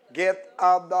 Gift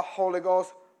of the Holy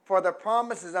Ghost. For the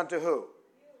promise is unto who?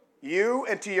 You,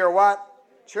 and to your what?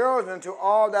 Children, to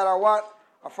all that are what?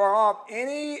 Afar off,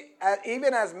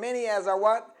 even as many as are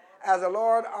what? As the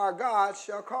Lord our God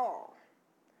shall call.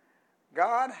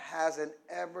 God hasn't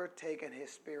ever taken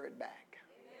his spirit back.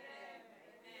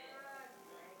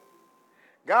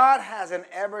 God hasn't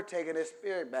ever taken his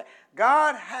spirit back.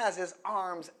 God has his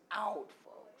arms out,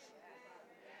 folks.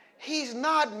 He's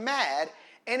not mad,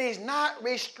 and he's not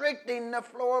restricting the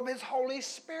flow of his Holy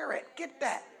Spirit. Get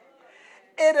that?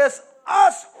 It is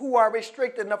us who are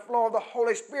restricting the flow of the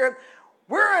Holy Spirit.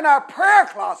 We're in our prayer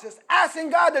closets asking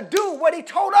God to do what he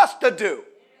told us to do.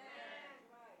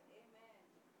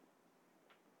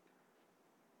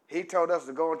 He told us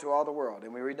to go into all the world.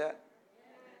 Didn't we read that?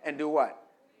 And do what?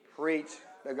 Preach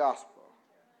the gospel.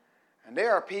 And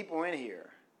there are people in here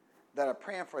that are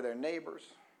praying for their neighbors,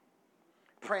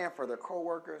 praying for their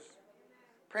co-workers,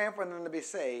 praying for them to be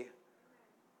saved,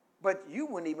 but you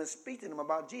wouldn't even speak to them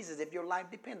about Jesus if your life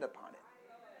depended upon it.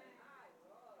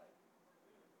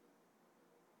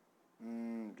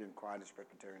 Getting quiet in the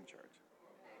Presbyterian church.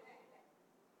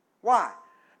 Why?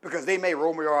 Because they may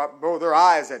roll their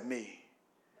eyes at me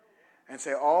and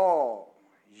say, oh,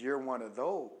 you're one of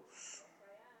those.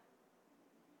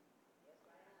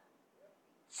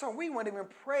 So we wouldn't even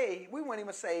pray. We wouldn't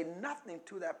even say nothing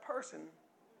to that person.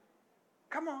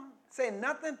 Come on. Say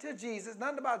nothing to Jesus,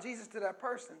 nothing about Jesus to that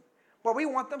person. But we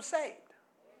want them saved.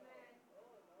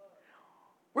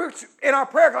 We're in our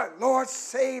prayer, like, Lord,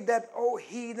 save that old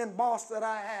heathen boss that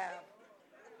I have.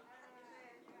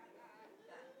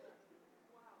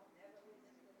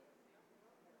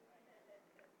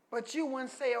 But you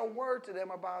wouldn't say a word to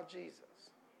them about Jesus.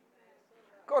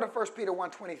 Go to 1 Peter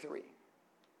 1:23.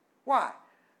 Why?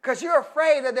 Because you're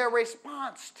afraid of their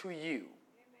response to you.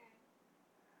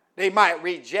 They might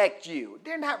reject you.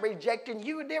 They're not rejecting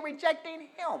you, they're rejecting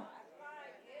him.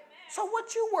 So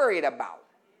what you worried about?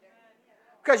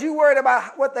 Because you worried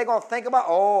about what they're going to think about.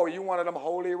 Oh, you one of them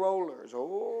holy rollers.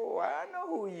 Oh, I know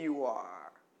who you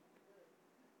are.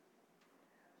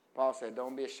 Paul said,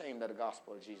 don't be ashamed of the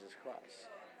gospel of Jesus Christ,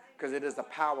 because it is the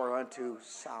power unto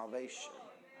salvation.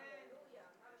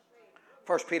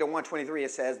 1 Peter 1:23,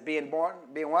 it says, being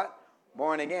what?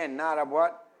 Born again, not of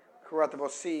what? Corruptible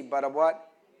seed, but of what?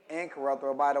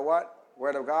 Incorruptible, by the what?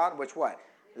 Word of God, which what?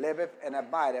 Liveth and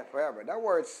abideth forever. That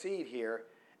word seed here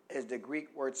is the Greek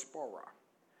word spora.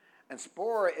 And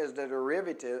spora is the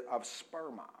derivative of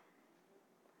sperma.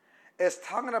 It's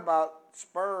talking about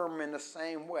sperm in the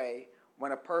same way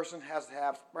when a person has to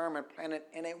have sperm implanted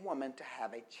in a woman to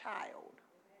have a child.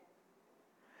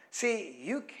 See,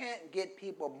 you can't get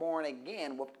people born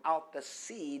again without the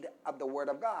seed of the Word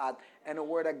of God, and the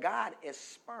Word of God is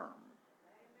sperm.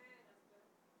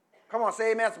 Come on,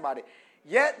 say amen, somebody.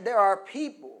 Yet there are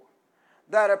people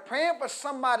that are praying for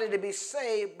somebody to be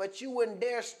saved, but you wouldn't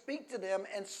dare speak to them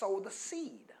and sow the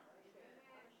seed.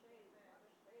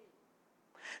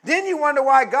 Then you wonder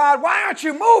why aren't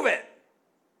you moving?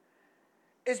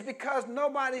 It's because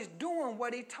nobody's doing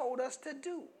what he told us to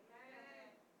do.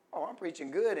 Oh, I'm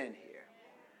preaching good in here.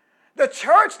 The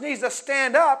church needs to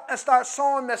stand up and start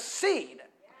sowing the seed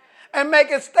and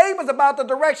making statements about the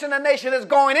direction the nation is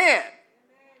going in.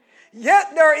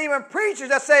 Yet there are even preachers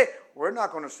that say, we're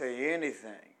not going to say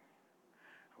anything.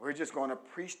 We're just going to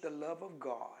preach the love of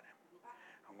God.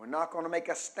 And we're not going to make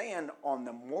a stand on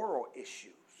the moral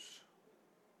issues.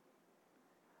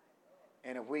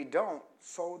 And if we don't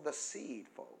sow the seed,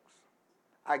 folks,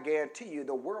 I guarantee you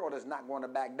the world is not going to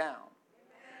back down.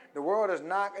 The world is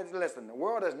not, listen, the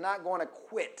world is not going to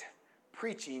quit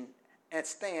preaching and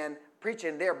stand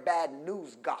preaching their bad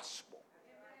news gospel.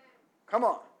 Come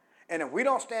on. And if we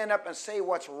don't stand up and say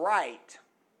what's right,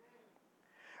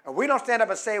 if we don't stand up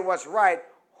and say what's right,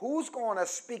 who's going to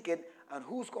speak it and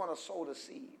who's going to sow the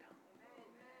seed?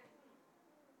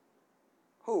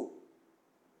 Who?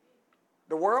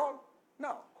 The world?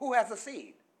 No. Who has the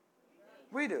seed?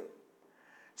 We do.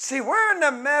 See, we're in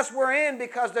the mess we're in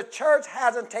because the church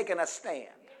hasn't taken a stand.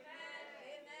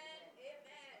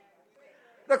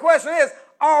 The question is,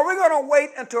 are we going to wait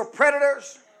until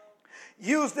predators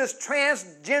use this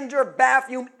transgender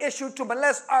bathroom issue to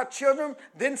molest our children,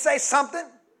 then say something?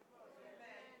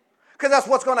 Because that's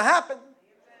what's going to happen.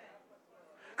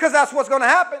 Because that's what's going to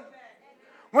happen.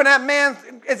 When that man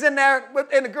is in there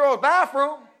in the girl's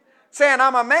bathroom saying,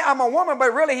 I'm a man, I'm a woman,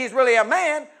 but really he's really a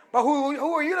man. But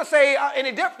who are you to say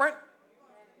any different?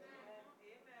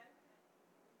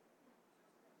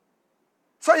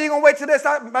 So you're going to wait till they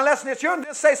start molesting your children,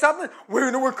 just say something?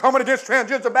 We're coming against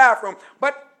transgender bathroom.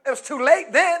 But it was too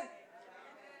late then.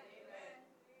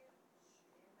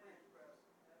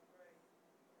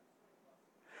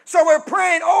 So we're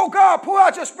praying, oh God, pour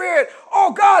out your spirit.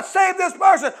 Oh God, save this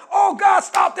person. Oh God,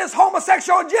 stop this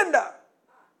homosexual agenda.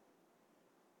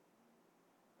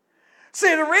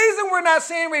 See, the reason we're not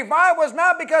seeing revival is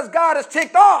not because God is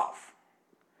ticked off.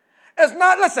 It's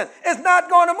not, listen, it's not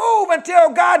going to move until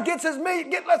God gets his meat.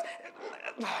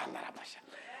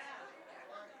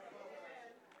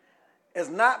 It's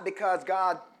not because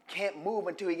God can't move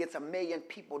until he gets 1 million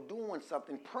people doing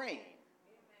something, praying.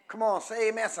 Come on, say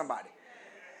amen, somebody.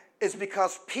 It's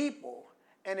because people,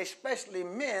 and especially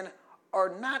men,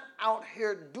 are not out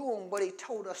here doing what he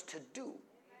told us to do.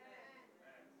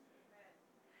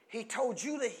 He told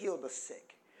you to heal the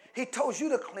sick. He told you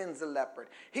to cleanse the leopard.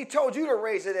 He told you to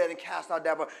raise the dead and cast out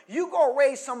devil. You go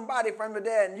raise somebody from the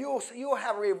dead and you'll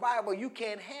have a revival you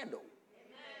can't handle.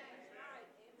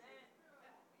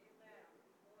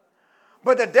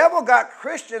 But the devil got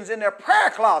Christians in their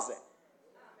prayer closet.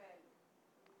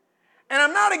 And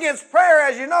I'm not against prayer,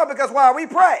 as you know, because why we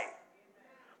pray.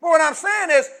 But what I'm saying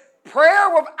is prayer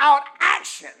without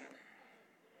action.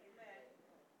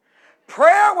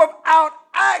 Prayer without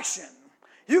action.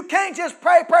 You can't just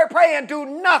pray and do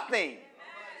nothing.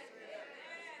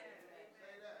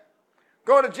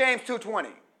 Go to James 2:20.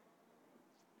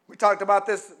 We talked about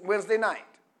this Wednesday night.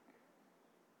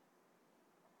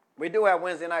 We do have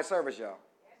Wednesday night service, y'all.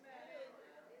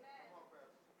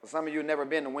 For some of you who've never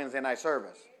been to Wednesday night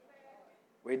service,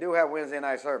 we do have Wednesday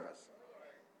night service.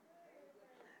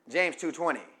 James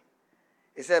 2:20.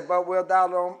 It said, but wilt thou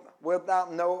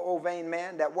know, O vain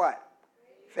man, that what?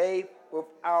 Faith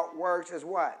without works is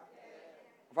what?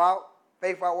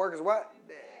 Faith without works is what?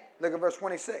 Dead. Look at verse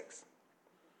 26.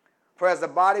 For as the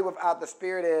body without the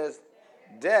spirit is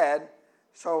dead,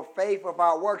 so faith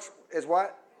without works is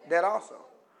what? Dead also.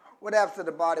 What happens to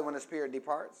the body when the spirit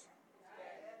departs?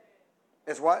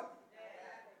 It's what?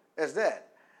 It's dead.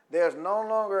 There's no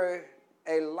longer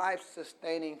a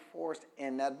life-sustaining force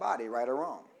in that body, right or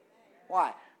wrong.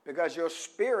 Why? Because your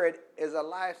spirit is a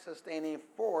life-sustaining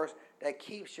force that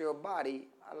keeps your body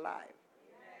alive.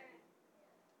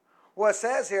 What it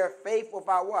says here, faith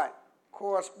without what?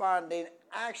 Corresponding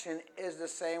action is the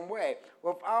same way.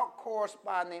 Without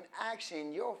corresponding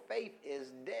action, your faith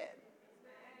is dead.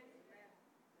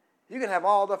 You can have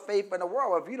all the faith in the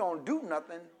world. If you don't do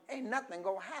nothing, ain't nothing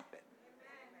going to happen.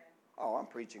 Oh, I'm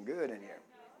preaching good in here.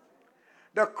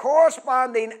 The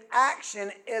corresponding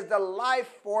action is the life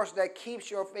force that keeps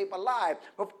your faith alive.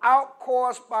 Without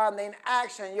corresponding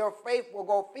action, your faith will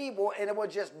go feeble and it will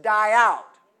just die out.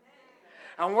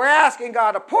 And we're asking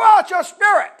God to pour out your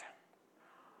spirit.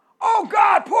 Oh,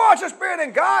 God, pour out your spirit.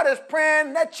 And God is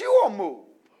praying that you will move.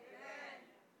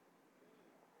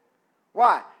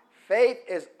 Why? Faith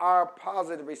is our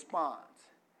positive response.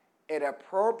 It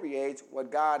appropriates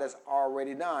what God has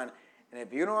already done. And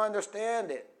if you don't understand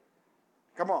it,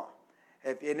 come on.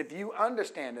 If you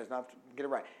understand this, now get it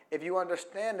right. If you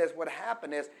understand this, what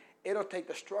happened is it'll take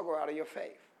the struggle out of your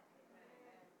faith.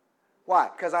 Why?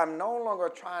 Because I'm no longer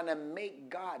trying to make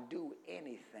God do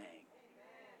anything.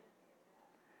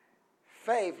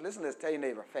 Faith, listen to this, tell your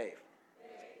neighbor, faith.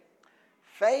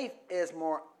 Faith is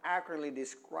more accurately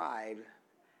described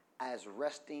as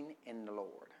resting in the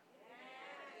Lord.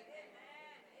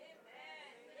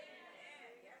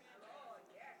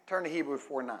 Turn to Hebrews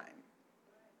 4:9.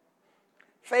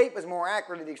 Faith is more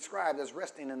accurately described as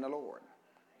resting in the Lord.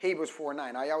 Hebrews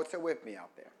 4:9. Are y'all still with me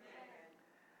out there?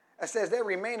 It says, there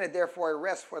remaineth therefore a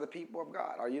rest for the people of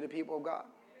God. Are you the people of God?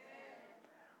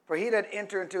 For he that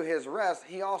entered into his rest,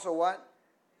 he also what?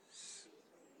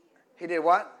 He did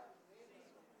what?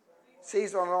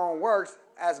 Ceased on his own works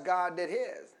as God did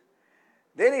his.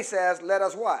 Then he says, let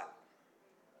us what?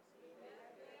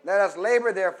 Let us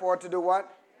labor therefore to do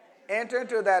what? Enter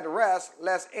into that rest,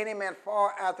 lest any man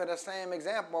fall after the same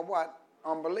example of what?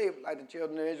 Unbelief, like the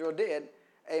children of Israel did,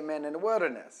 amen, in the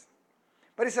wilderness.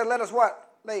 But he said, let us what?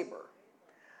 Labor.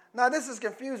 Now this is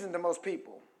confusing to most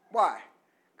people. Why?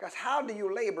 Because how do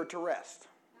you labor to rest?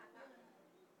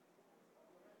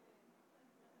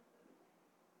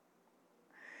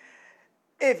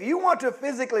 If you want to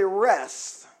physically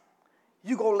rest,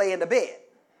 you go lay in the bed.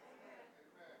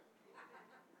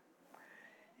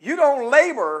 You don't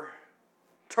labor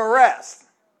to rest.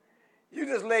 You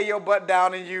just lay your butt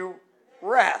down and you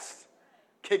rest.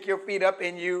 Kick your feet up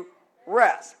and you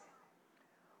rest.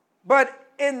 But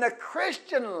in the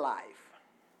Christian life,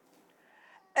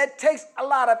 it takes a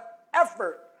lot of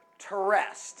effort to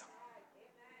rest.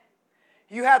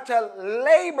 You have to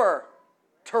labor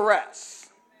to rest.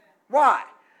 Why?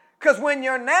 Because when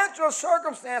your natural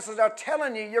circumstances are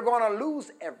telling you you're going to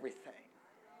lose everything,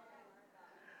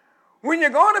 when you're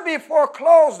going to be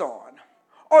foreclosed on,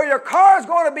 or your car is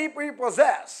going to be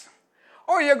repossessed,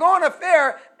 or you're going to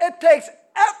fail, it takes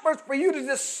efforts for you to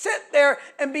just sit there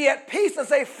and be at peace and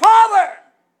say, Father,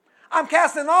 I'm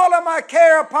casting all of my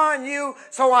care upon you,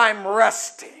 so I'm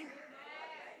resting.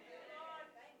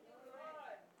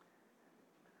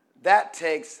 That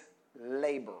takes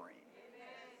laboring.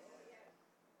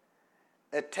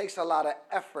 It takes a lot of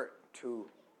effort to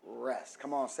rest.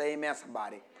 Come on, say amen,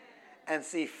 somebody. And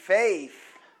see,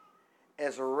 faith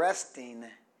is resting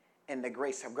in the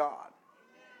grace of God.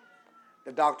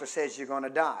 The doctor says you're going to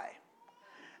die.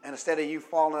 And instead of you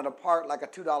falling apart like a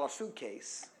 $2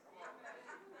 suitcase,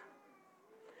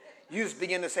 you just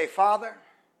begin to say, Father,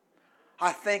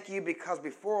 I thank you because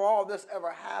before all this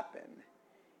ever happened,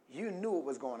 you knew it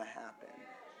was going to happen.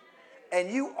 And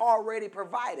you already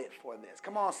provided for this.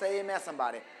 Come on, say amen,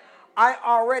 somebody. I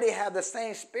already have the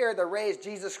same spirit that raised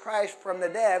Jesus Christ from the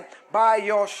dead. By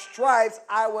your stripes,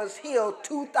 I was healed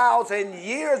 2,000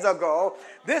 years ago.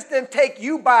 This didn't take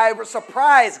you by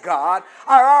surprise, God.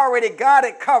 I already got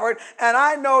it covered, and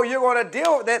I know you're going to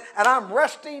deal with it, and I'm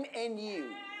resting in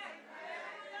you.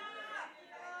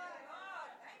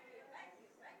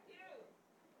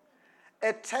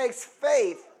 It takes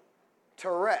faith to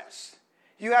rest.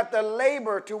 You have to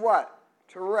labor to what?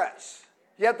 To rest.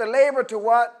 You have to labor to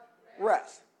what?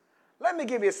 Rest. Let me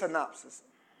give you a synopsis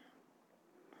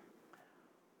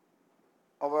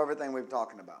of everything we've been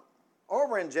talking about.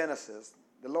 Over in Genesis,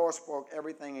 the Lord spoke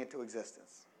everything into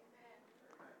existence.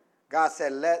 God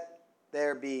said, let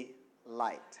there be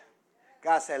light.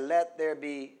 God said, let there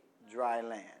be dry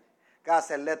land. God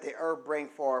said, let the earth bring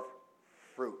forth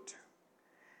fruit.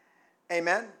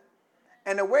 Amen?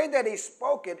 And the way that he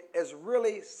spoke it is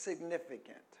really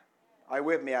significant. Are you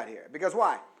with me out here? Because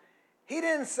why? He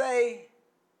didn't say,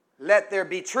 let there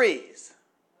be trees.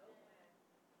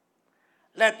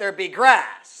 Let there be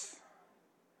grass.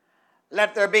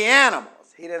 Let there be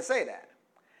animals. He didn't say that.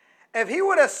 If he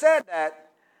would have said that,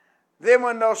 then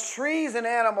when those trees and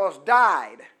animals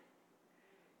died,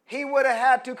 he would have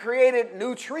had to create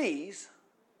new trees,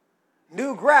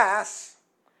 new grass,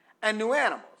 and new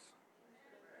animals.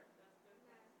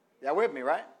 Y'all with me,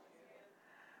 right?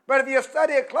 But if you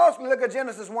study it closely, look at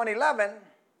Genesis 1:11,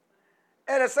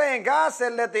 And it's saying, God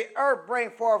said, let the earth bring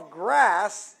forth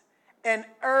grass and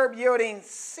herb yielding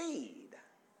seed.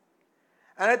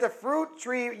 And let the fruit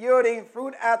tree yielding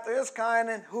fruit after its kind,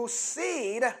 and whose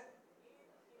seed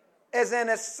is in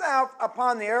itself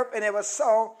upon the earth. And it was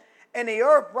so. And the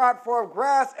earth brought forth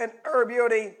grass and herb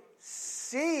yielding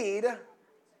seed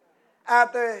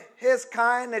after his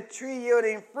kind, the tree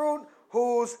yielding fruit,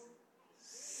 whose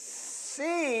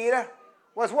seed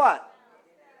was what?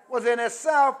 Was in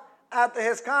itself after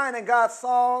his kind, and God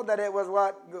saw that it was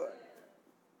what? Good.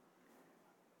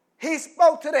 He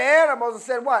spoke to the animals and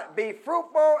said what? Be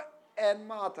fruitful and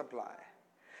multiply.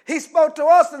 He spoke to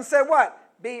us and said what?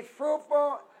 Be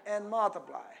fruitful and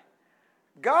multiply.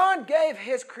 God gave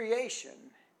his creation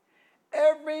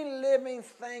every living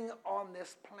thing on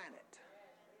this planet.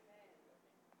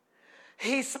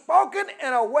 He's spoken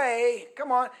in a way,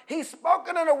 come on, he's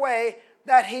spoken in a way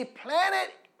that he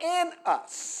planted in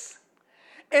us.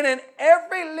 And in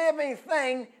every living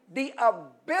thing, the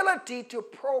ability to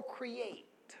procreate.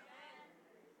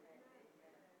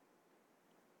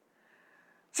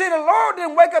 See, the Lord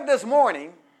didn't wake up this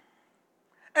morning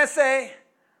and say,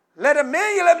 let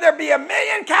there be a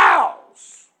million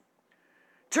cows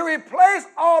to replace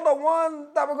all the ones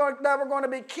that were going to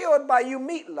be killed by you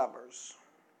meat lovers.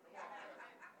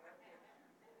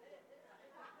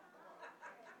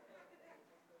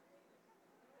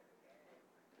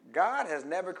 God has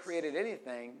never created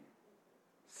anything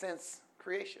since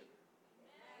creation.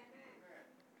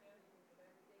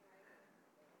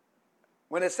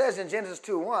 When it says in Genesis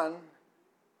 2:1,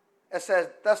 it says,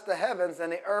 thus the heavens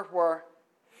and the earth were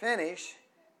finished.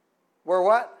 Were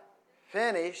what?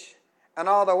 Finished. And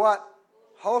all the what?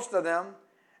 Host of them.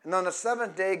 And on the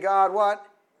seventh day, God what?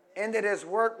 Ended his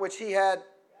work which he had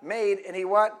made. And he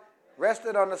what?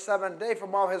 Rested on the seventh day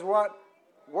from all his what?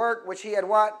 Work which he had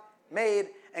what? Made.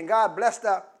 And God blessed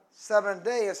the seventh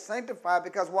day and sanctified,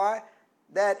 because why?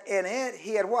 That in it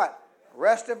he had what?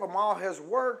 Rested from all his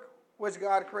work which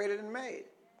God created and made.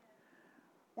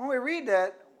 When we read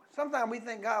that, sometimes we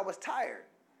think God was tired.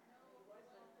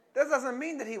 That doesn't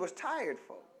mean that he was tired,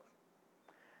 folks.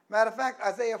 Matter of fact,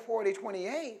 Isaiah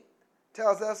 40:28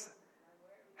 tells us,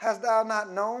 hast thou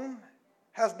not known,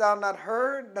 hast thou not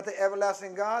heard, that the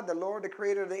everlasting God, the Lord, the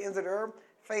creator of the ends of the earth,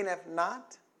 fainteth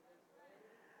not,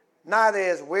 neither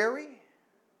is weary.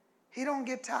 He don't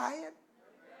get tired.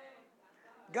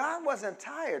 God wasn't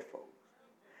tired, folks.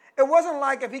 It wasn't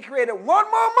like if he created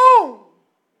one more moon,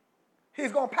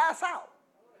 he's going to pass out.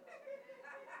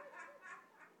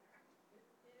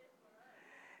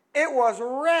 It was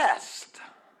rest.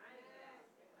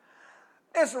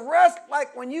 It's rest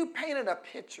like when you painted a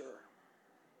picture.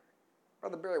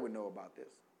 Brother Barry would know about this.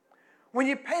 When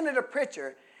you painted a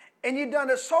picture and you done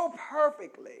it so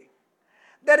perfectly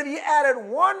that if you added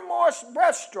one more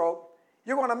brushstroke,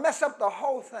 you're going to mess up the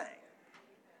whole thing.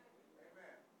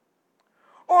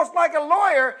 Or it's like a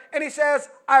lawyer and he says,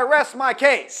 I rest my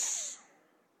case.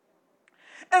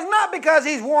 It's not because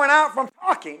he's worn out from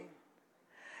talking.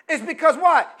 It's because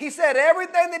what? He said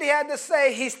everything that he had to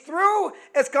say, he's through,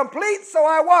 it's complete, so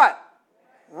I what?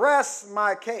 Rest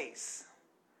my case.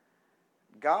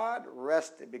 God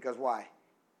rested because why?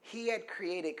 He had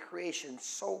created creation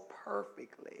so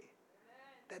perfectly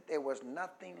that there was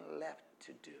nothing left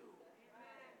to do.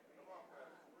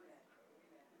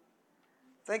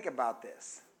 Think about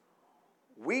this.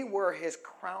 We were his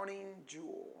crowning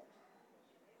jewel.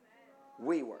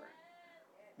 We were.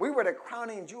 We were the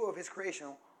crowning jewel of his creation.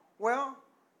 Well,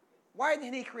 why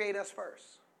didn't he create us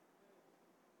first?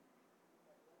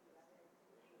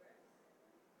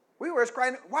 We were his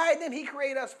crowning. Why didn't he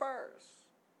create us first?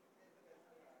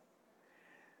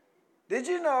 Did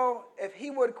you know if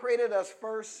he would have created us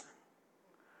first,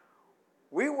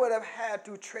 we would have had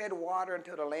to tread water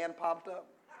until the land popped up?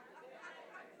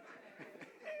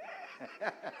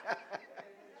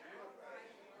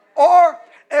 Or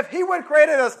if he would have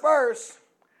created us first,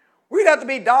 we'd have to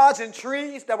be dodging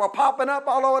trees that were popping up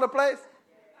all over the place.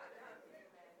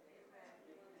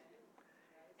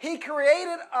 He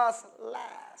created us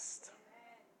last.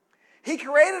 He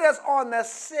created us on the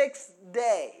sixth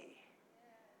day.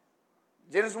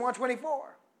 Genesis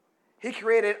 1:24. He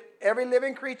created every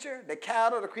living creature, the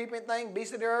cattle, the creeping thing,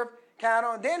 beasts of the earth,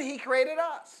 cattle, and then he created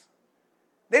us.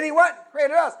 Then he what?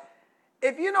 Created us.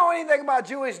 If you know anything about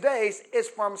Jewish days, it's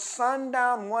from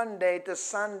sundown one day to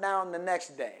sundown the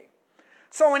next day.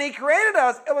 So when he created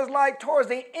us, it was like towards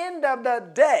the end of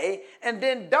the day, and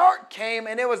then dark came,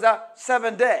 and it was the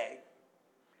seventh day.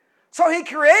 So he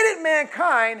created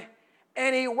mankind,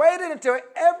 and he waited until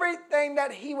everything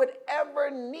that he would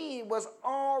ever need was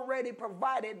already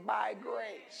provided by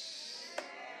grace.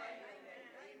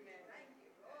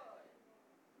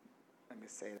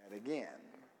 say that again.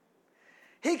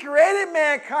 He created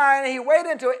mankind and he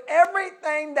waited until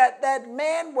everything that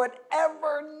man would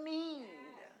ever need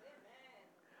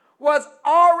was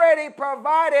already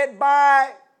provided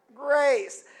by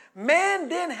grace. Man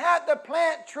didn't have to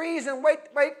plant trees and wait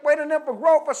on them for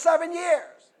growth for 7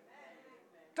 years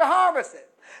to harvest it.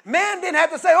 Man didn't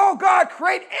have to say, oh God,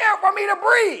 create air for me to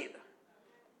breathe.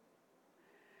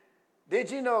 Did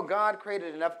you know God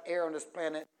created enough air on this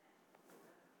planet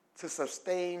to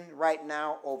sustain right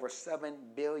now over 7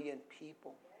 billion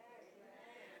people?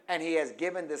 And he has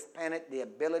given this planet the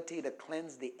ability to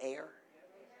cleanse the air.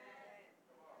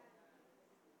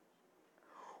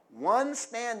 One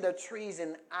stand of trees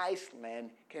in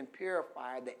Iceland can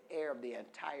purify the air of the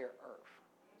entire earth.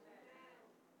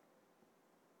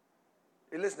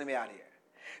 You listen to me out here.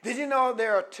 Did you know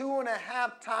there are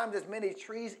 2.5 times as many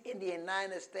trees in the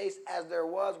United States as there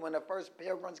was when the first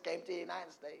pilgrims came to the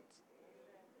United States?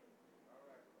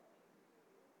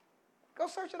 Go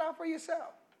search it out for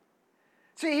yourself.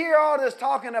 See, here all this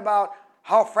talking about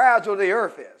how fragile the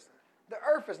earth is. The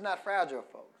earth is not fragile,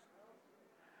 folks.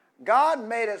 God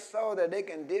made it so that it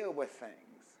can deal with things.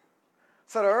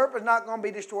 So the earth is not going to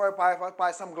be destroyed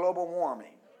by some global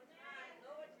warming.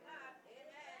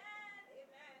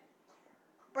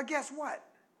 But guess what?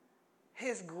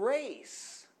 His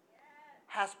grace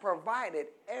has provided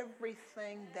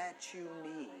everything that you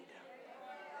need.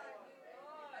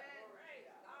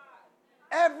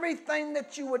 Everything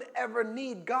that you would ever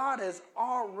need, God has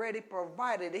already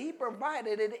provided. He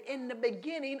provided it in the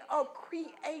beginning of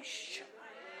creation.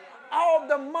 All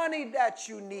the money that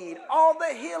you need, all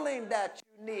the healing that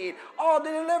you need, all the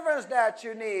deliverance that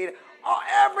you need,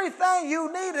 everything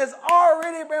you need has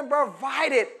already been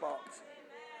provided, folks.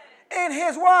 In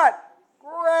his what?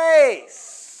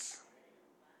 Grace.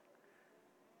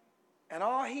 And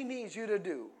all he needs you to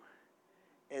do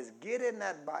is get in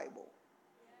that Bible.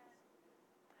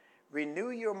 Renew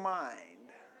your mind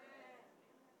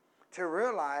to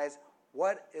realize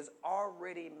what is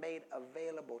already made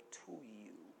available to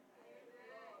you.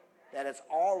 That it's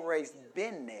always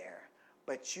been there,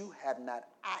 but you have not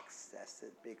accessed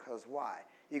it because why?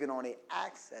 You can only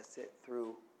access it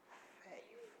through faith.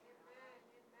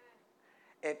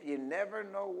 If you never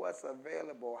know what's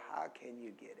available, how can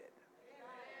you get it?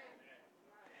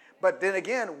 But then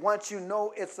again, once you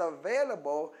know it's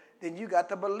available, then you got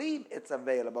to believe it's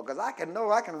available. Because I can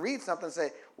read something and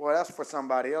say, well, that's for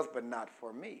somebody else, but not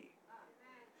for me.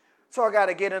 So I got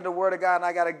to get in the Word of God and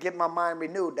I got to get my mind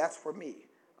renewed. That's for me.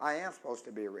 I am supposed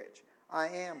to be rich. I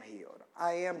am healed.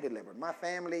 I am delivered. My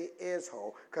family is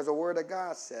whole because the Word of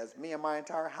God says me and my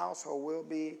entire household will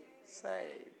be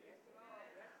saved.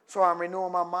 So I'm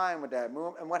renewing my mind with that.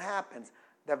 And what happens?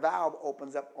 The valve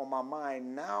opens up on my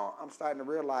mind. Now I'm starting to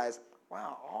realize,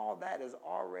 wow, all that is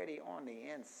already on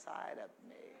the inside of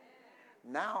me.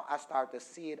 Now I start to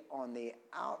see it on the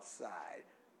outside.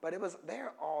 But it was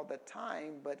there all the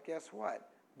time. But guess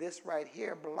what? This right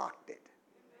here blocked it.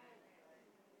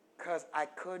 Because I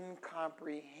couldn't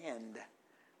comprehend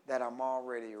that I'm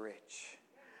already rich.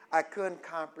 I couldn't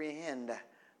comprehend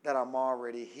that I'm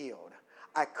already healed.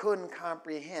 I couldn't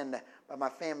comprehend that my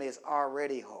family is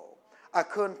already whole. I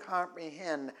couldn't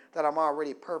comprehend that I'm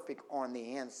already perfect on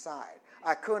the inside.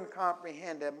 I couldn't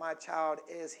comprehend that my child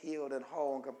is healed and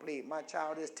whole and complete. My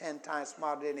child is 10 times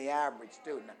smarter than the average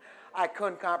student. I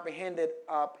couldn't comprehend it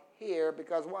up here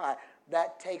because why?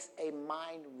 That takes a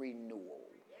mind renewal.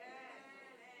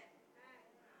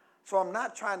 So I'm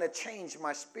not trying to change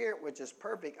my spirit, which is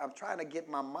perfect. I'm trying to get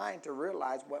my mind to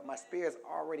realize what my spirit's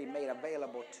already made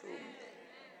available to me.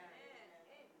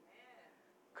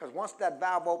 Because once that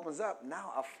valve opens up,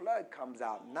 now a flood comes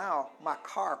out. Now my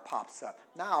car pops up.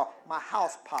 Now my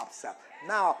house pops up.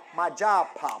 Now my job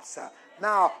pops up.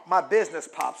 Now my business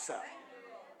pops up.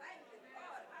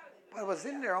 But it was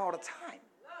in there all the time.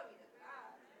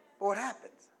 But what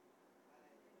happens?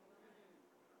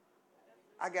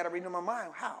 I got to renew my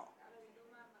mind. How?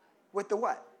 With the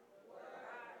what?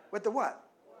 With the what?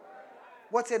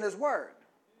 What's in his word?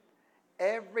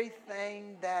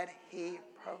 Everything that he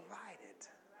provided.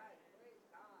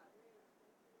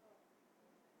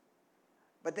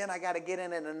 But then I got to get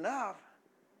in it enough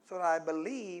so that I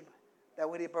believe that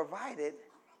what he provided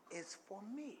is for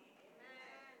me.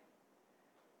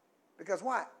 Because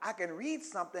why? I can read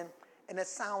something and it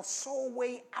sounds so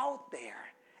way out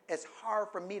there, it's hard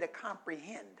for me to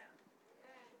comprehend.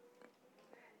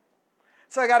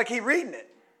 So I got to keep reading it.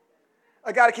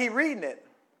 I got to keep reading it.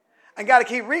 I got to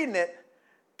keep reading it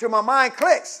till my mind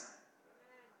clicks.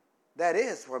 That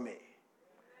is for me.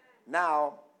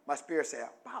 Now, my spirit says,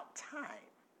 about time.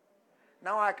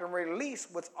 Now I can release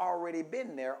what's already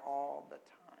been there all the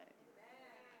time.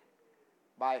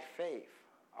 By faith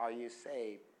are you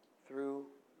saved through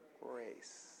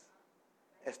grace.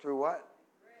 It's through what?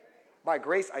 By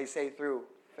grace are you saved through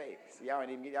faith. See, y'all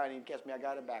didn't even catch me. I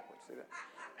got it backwards. See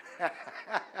that?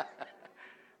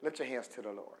 Lift your hands to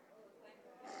the Lord.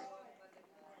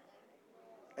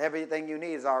 Everything you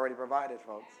need is already provided,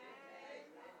 folks.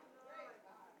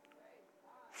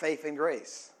 Faith and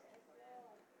grace.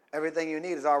 Everything you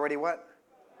need is already what?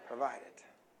 Provided.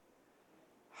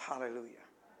 Hallelujah.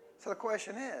 So the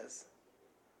question is,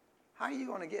 how are you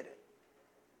going to get it?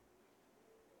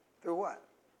 Through what?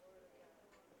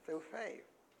 Through faith.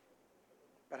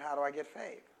 But how do I get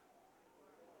faith?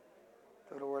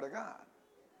 Through the Word of God.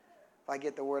 If I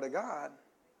get the Word of God,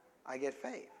 I get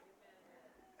faith.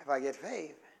 If I get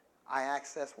faith, I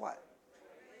access what?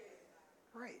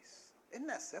 Grace. Isn't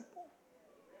that simple?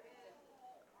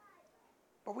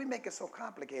 But we make it so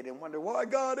complicated and wonder why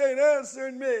God ain't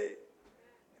answering me.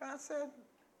 God said,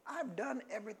 I've done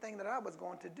everything that I was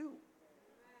going to do.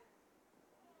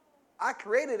 I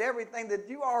created everything that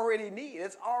you already need.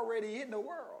 It's already in the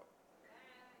world.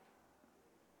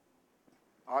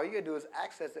 All you got to do is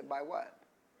access it by what?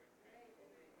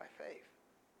 By faith.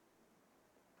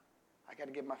 I got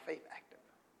to get my faith active.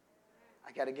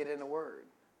 I got to get in the Word.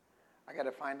 I got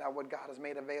to find out what God has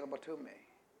made available to me.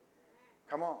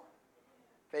 Come on.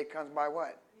 Faith comes by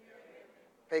what?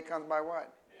 Faith comes by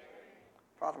what?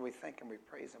 Father, we thank and we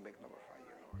praise and we glorify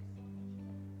you, Lord.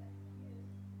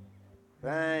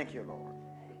 Thank you, Lord.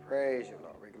 We praise you,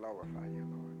 Lord. We glorify you,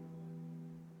 Lord.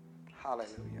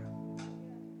 Hallelujah.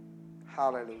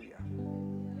 Hallelujah.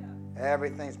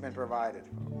 Everything's been provided,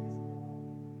 folks.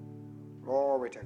 Glory to God.